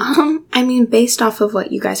 I mean, based off of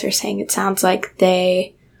what you guys are saying, it sounds like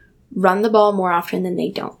they run the ball more often than they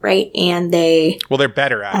don't, right? And they're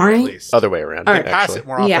better at it, at least. Other way around. They pass it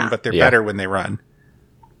more often, but they're better when they run.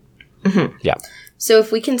 Mm-hmm. Yeah. So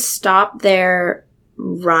if we can stop their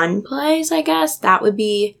run plays, I guess, that would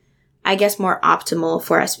be, more optimal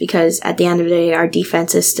for us because at the end of the day, our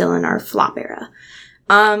defense is still in our flop era.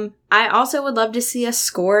 I also would love to see us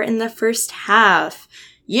score in the first half,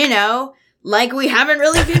 like we haven't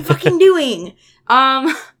really been fucking doing.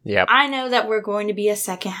 Yep. I know that we're going to be a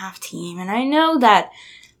second half team, and I know that,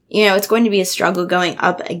 it's going to be a struggle going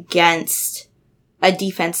up against a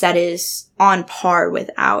defense that is on par with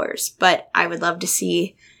ours, but I would love to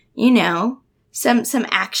see, some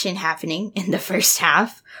action happening in the first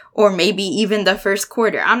half, or maybe even the first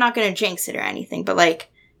quarter. I'm not going to jinx it or anything, but like,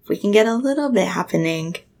 if we can get a little bit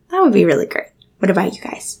happening, that would be really great. What about you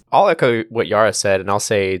guys? I'll echo what Yara said, and I'll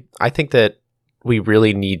say I think that we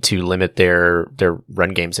really need to limit their run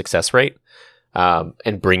game success rate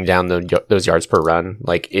and bring down those yards per run.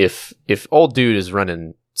 Like if old dude is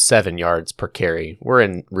running 7 yards per carry, we're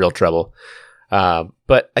in real trouble.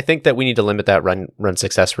 But I think that we need to limit that run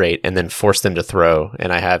success rate and then force them to throw.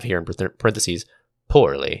 And I have here in parentheses,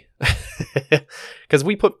 poorly. Because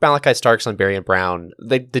we put Malachi Starks on Barry and Brown.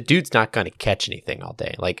 The dude's not going to catch anything all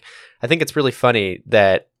day. Like, I think it's really funny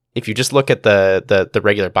that if you just look at the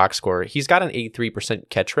regular box score, he's got an 83%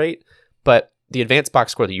 catch rate, but the advanced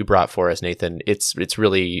box score that you brought for us, Nathan, it's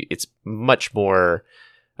much more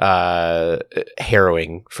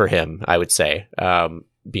harrowing for him, I would say,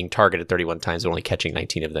 being targeted 31 times and only catching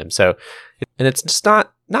 19 of them. So, and it's just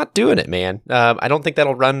not doing it, man. I don't think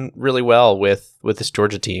that'll run really well with this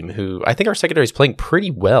Georgia team, who I think our secondary is playing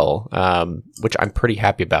pretty well, which I'm pretty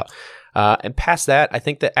happy about. And past that, I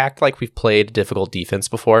think that act like we've played difficult defense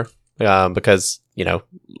before, because,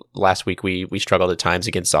 last week we struggled at times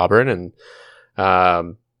against Auburn. And I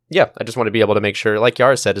just want to be able to make sure, like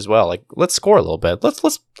Yara said as well, like, let's score a little bit.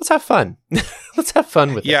 Let's have fun. Let's have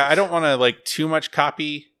fun with it. Yeah, I don't want to like too much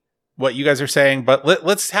copy what you guys are saying, but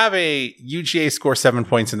let's have a UGA score 7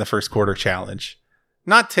 points in the first quarter challenge.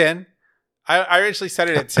 Not 10. I originally said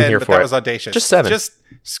it at 10, but that was audacious. Just 7. Just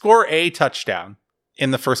score a touchdown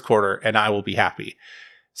in the first quarter, and I will be happy.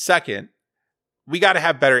 Second, we got to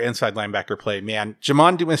have better inside linebacker play, man.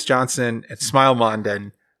 Jamon Dumas-Johnson and Smile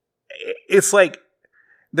Mondon, it's like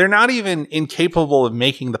they're not even incapable of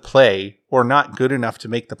making the play or not good enough to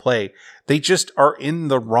make the play. They just are in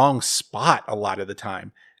the wrong spot a lot of the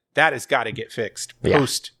time. That has got to get fixed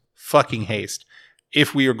post fucking haste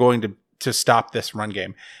if we are going to stop this run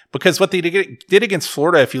game. Because what they did against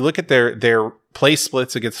Florida, if you look at their play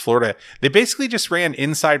splits against Florida, they basically just ran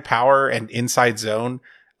inside power and inside zone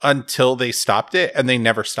until they stopped it, and they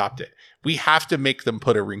never stopped it. We have to make them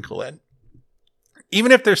put a wrinkle in.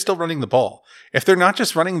 Even if they're still running the ball. If they're not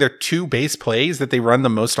just running their 2 base plays that they run the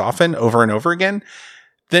most often over and over again,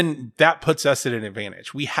 then that puts us at an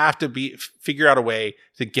advantage. We have to figure out a way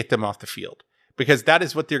to get them off the field, because that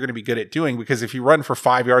is what they're going to be good at doing. Because if you run for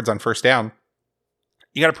 5 yards on first down,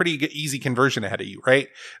 you got a pretty easy conversion ahead of you, right?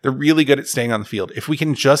 They're really good at staying on the field. If we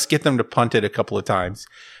can just get them to punt it a couple of times,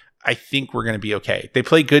 I think we're going to be okay. They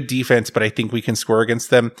play good defense, but I think we can score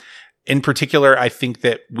against them. In particular, I think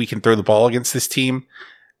that we can throw the ball against this team,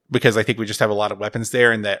 because I think we just have a lot of weapons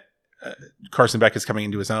there, and that Carson Beck is coming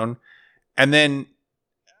into his own. And then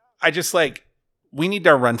we need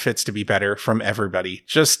our run fits to be better from everybody.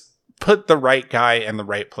 Just put the right guy in the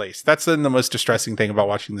right place. That's the most distressing thing about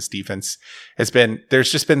watching this defense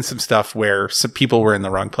there's just been some stuff where some people were in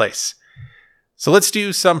the wrong place. So let's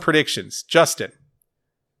do some predictions. Justin,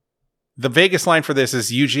 the Vegas line for this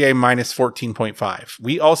is UGA minus 14.5.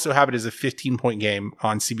 We also have it as a 15-point game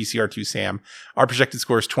on CBCR2 Sam. Our projected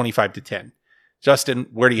score is 25-10. Justin,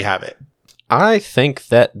 where do you have it? I think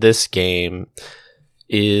that this game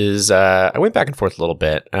is, I went back and forth a little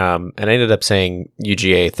bit, and I ended up saying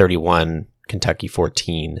UGA 31, Kentucky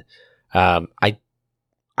 14.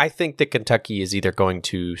 I think that Kentucky is either going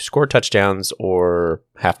to score touchdowns or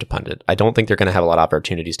have to punt it. I don't think they're going to have a lot of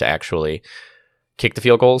opportunities to actually kick the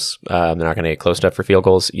field goals. They're not going to get close enough for field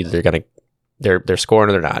goals. Either they're scoring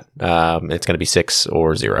or they're not. It's going to be 6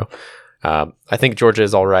 or 0. I think Georgia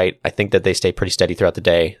is all right. I think that they stay pretty steady throughout the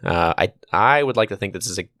day. I would like to think that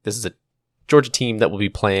this is a Georgia team that will be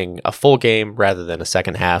playing a full game rather than a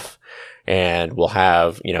second half, and will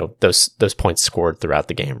have those points scored throughout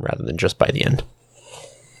the game rather than just by the end.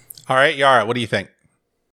 All right, Yara, what do you think?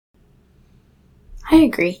 I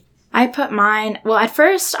agree. I put mine, well, at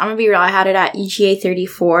first, I'm going to be real, I had it at UGA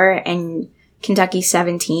 34 and Kentucky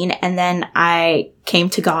 17, and then I came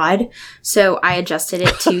to God, so I adjusted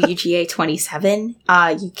it to UGA 27,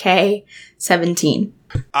 UK 17.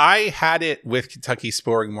 I had it with Kentucky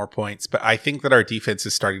scoring more points, but I think that our defense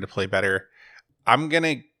is starting to play better. I'm going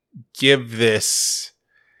to give this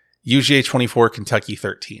UGA 24, Kentucky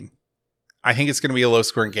 13. I think it's going to be a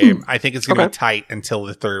low-scoring game. I think it's going to be tight until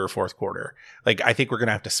the third or fourth quarter. I think we're going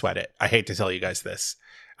to have to sweat it. I hate to tell you guys this.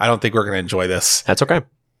 I don't think we're going to enjoy this. That's okay.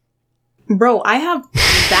 Bro, I have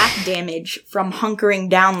back damage from hunkering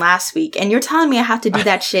down last week, and you're telling me I have to do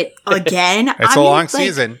that shit again? It's a long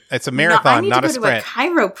season. It's a marathon, not a sprint. I need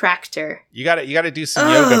to go to a chiropractor. You got to do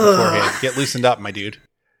some yoga beforehand. Get loosened up, my dude.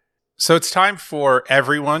 So it's time for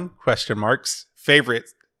everyone, ? Favorite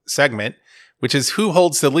segment, which is Who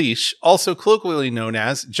Holds the Leash, also colloquially known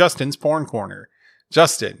as Justin's Porn Corner.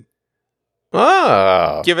 Justin.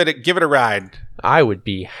 Oh. Give it a ride. I would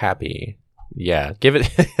be happy. Yeah, give it.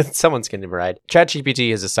 Someone's going to ride.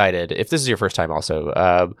 ChatGPT has decided, if this is your first time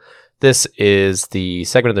also, this is the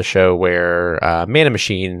segment of the show where Man and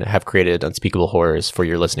Machine have created unspeakable horrors for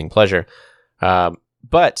your listening pleasure.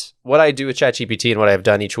 But what I do with ChatGPT and what I've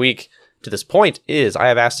done each week to this point is I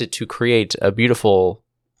have asked it to create a beautiful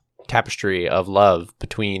tapestry of love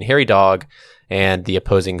between Harry Dog and the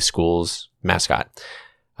opposing school's mascot.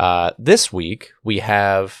 This week, we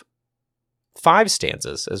have 5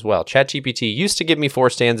 stanzas as well. ChatGPT used to give me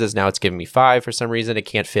 4 stanzas. Now it's giving me 5 for some reason. It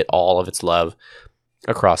can't fit all of its love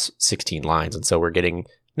across 16 lines. And so we're getting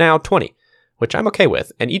now 20, which I'm okay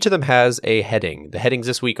with. And each of them has a heading. The headings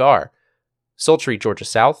this week are Sultry Georgia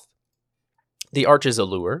South, The Arch's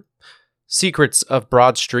Allure, Secrets of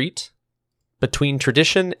Broad Street, Between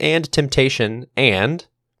Tradition and Temptation, and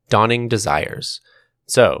Dawning Desires.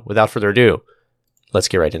 So, without further ado, let's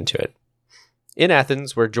get right into it. In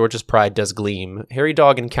Athens, where Georgia's pride does gleam, Harry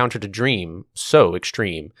Dog encountered a dream so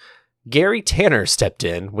extreme Gary Tanner stepped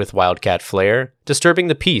in with wildcat flair, disturbing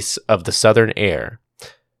the peace of the southern air.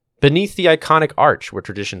 Beneath the iconic arch where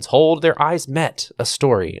traditions hold, their eyes met, a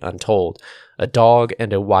story untold. A dog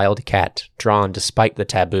and a wild cat, drawn despite the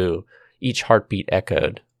taboo. Each heartbeat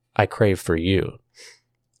echoed, I crave for you.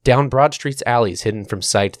 Down Broad Street's alleys hidden from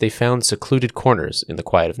sight, they found secluded corners in the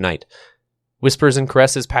quiet of night. Whispers and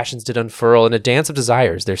caresses passions did unfurl, in a dance of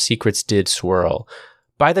desires their secrets did swirl.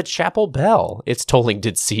 By the chapel bell its tolling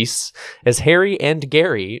did cease, as Harry and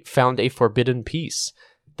Gary found a forbidden peace.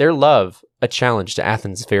 Their love, a challenge to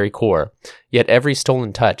Athens' very core, yet every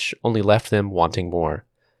stolen touch only left them wanting more.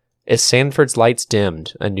 As Sanford's lights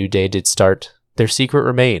dimmed, a new day did start, their secret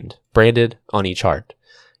remained, branded on each heart.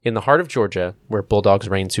 In the heart of Georgia, where bulldogs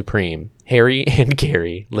reign supreme, Harry and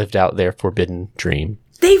Gary lived out their forbidden dream.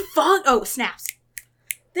 They fought. Oh, snaps.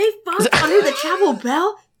 They fought under the chapel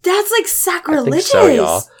bell? That's like sacrilegious. I think so,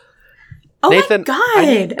 y'all. Oh, Nathan,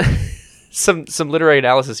 my God. Some literary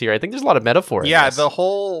analysis here. I think there's a lot of metaphor in this. The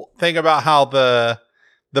whole thing about how the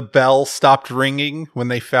bell stopped ringing when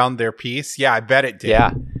they found their piece. Yeah, I bet it did.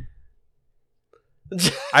 Yeah.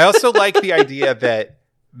 I also like the idea that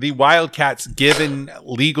the Wildcat's given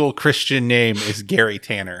legal Christian name is Gary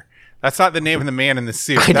Tanner. That's not the name of the man in the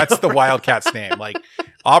suit. That's the Wildcat's name. Like,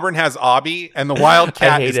 Auburn has Obby, and the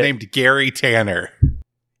Wildcat is named Gary Tanner.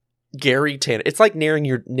 Gary Tanner. It's like naming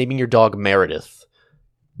your dog Meredith.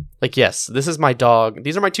 Like, yes, this is my dog.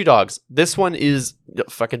 These are my two dogs. This one is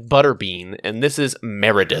fucking Butterbean, and this is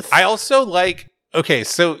Meredith. I also like... Okay,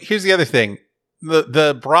 so here's the other thing.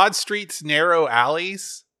 The Broad Street's narrow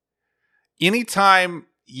alleys, anytime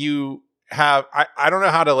you have... I don't know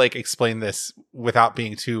how to, like, explain this without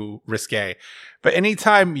being too risque, but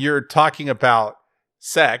anytime you're talking about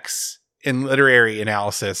sex in literary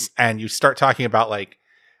analysis, and you start talking about, like,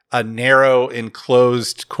 a narrow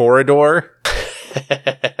enclosed corridor...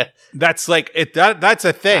 That's like that's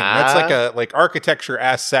a thing. That's like architecture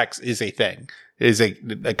as sex is a thing. It is a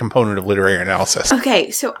component of literary analysis.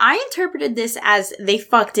 Okay, so I interpreted this as they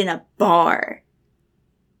fucked in a bar.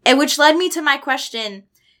 And which led me to my question.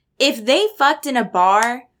 If they fucked in a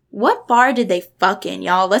bar, what bar did they fuck in,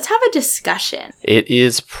 y'all? Let's have a discussion. It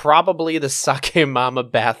is probably the Sake Mama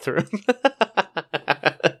bathroom.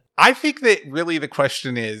 I think that really the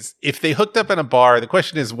question is, if they hooked up in a bar, the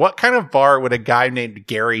question is, what kind of bar would a guy named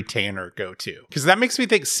Gary Tanner go to? Because that makes me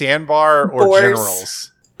think Sandbar or Boars.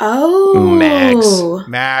 Generals. Oh.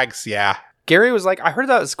 Mags, yeah. Gary was like, I heard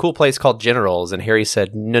about this cool place called Generals, and Harry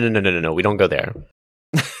said, no, we don't go there.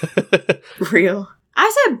 Real.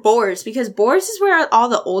 I said Boars because Boars is where all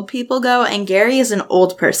the old people go, and Gary is an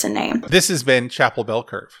old person name. This has been Chapel Bell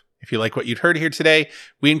Curve. If you like what you'd heard here today,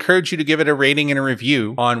 we encourage you to give it a rating and a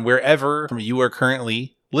review on wherever you are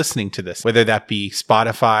currently listening to this, whether that be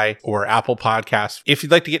Spotify or Apple Podcasts. If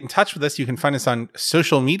you'd like to get in touch with us, you can find us on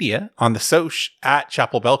social media on the Soch at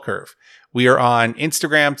Chapel Bell Curve. We are on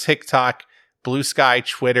Instagram, TikTok, Blue Sky,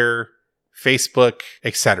 Twitter, Facebook,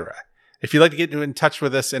 etc. If you'd like to get in touch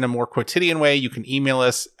with us in a more quotidian way, you can email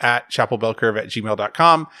us at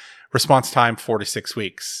chapelbellcurve@gmail.com. Response time 4 to 6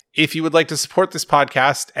 weeks. If you would like to support this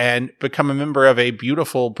podcast and become a member of a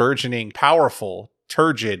beautiful, burgeoning, powerful,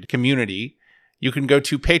 turgid community, you can go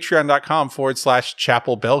to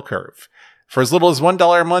patreon.com/Chapel Bell Curve. For as little as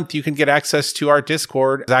 $1 a month, you can get access to our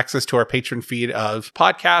Discord, access to our patron feed of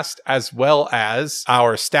podcast, as well as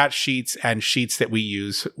our stat sheets and sheets that we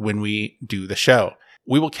use when we do the show.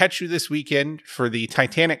 We will catch you this weekend for the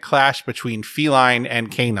titanic clash between feline and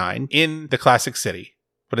canine in the Classic City.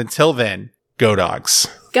 But until then, go dogs.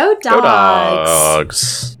 Go dogs. Go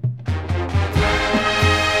dogs.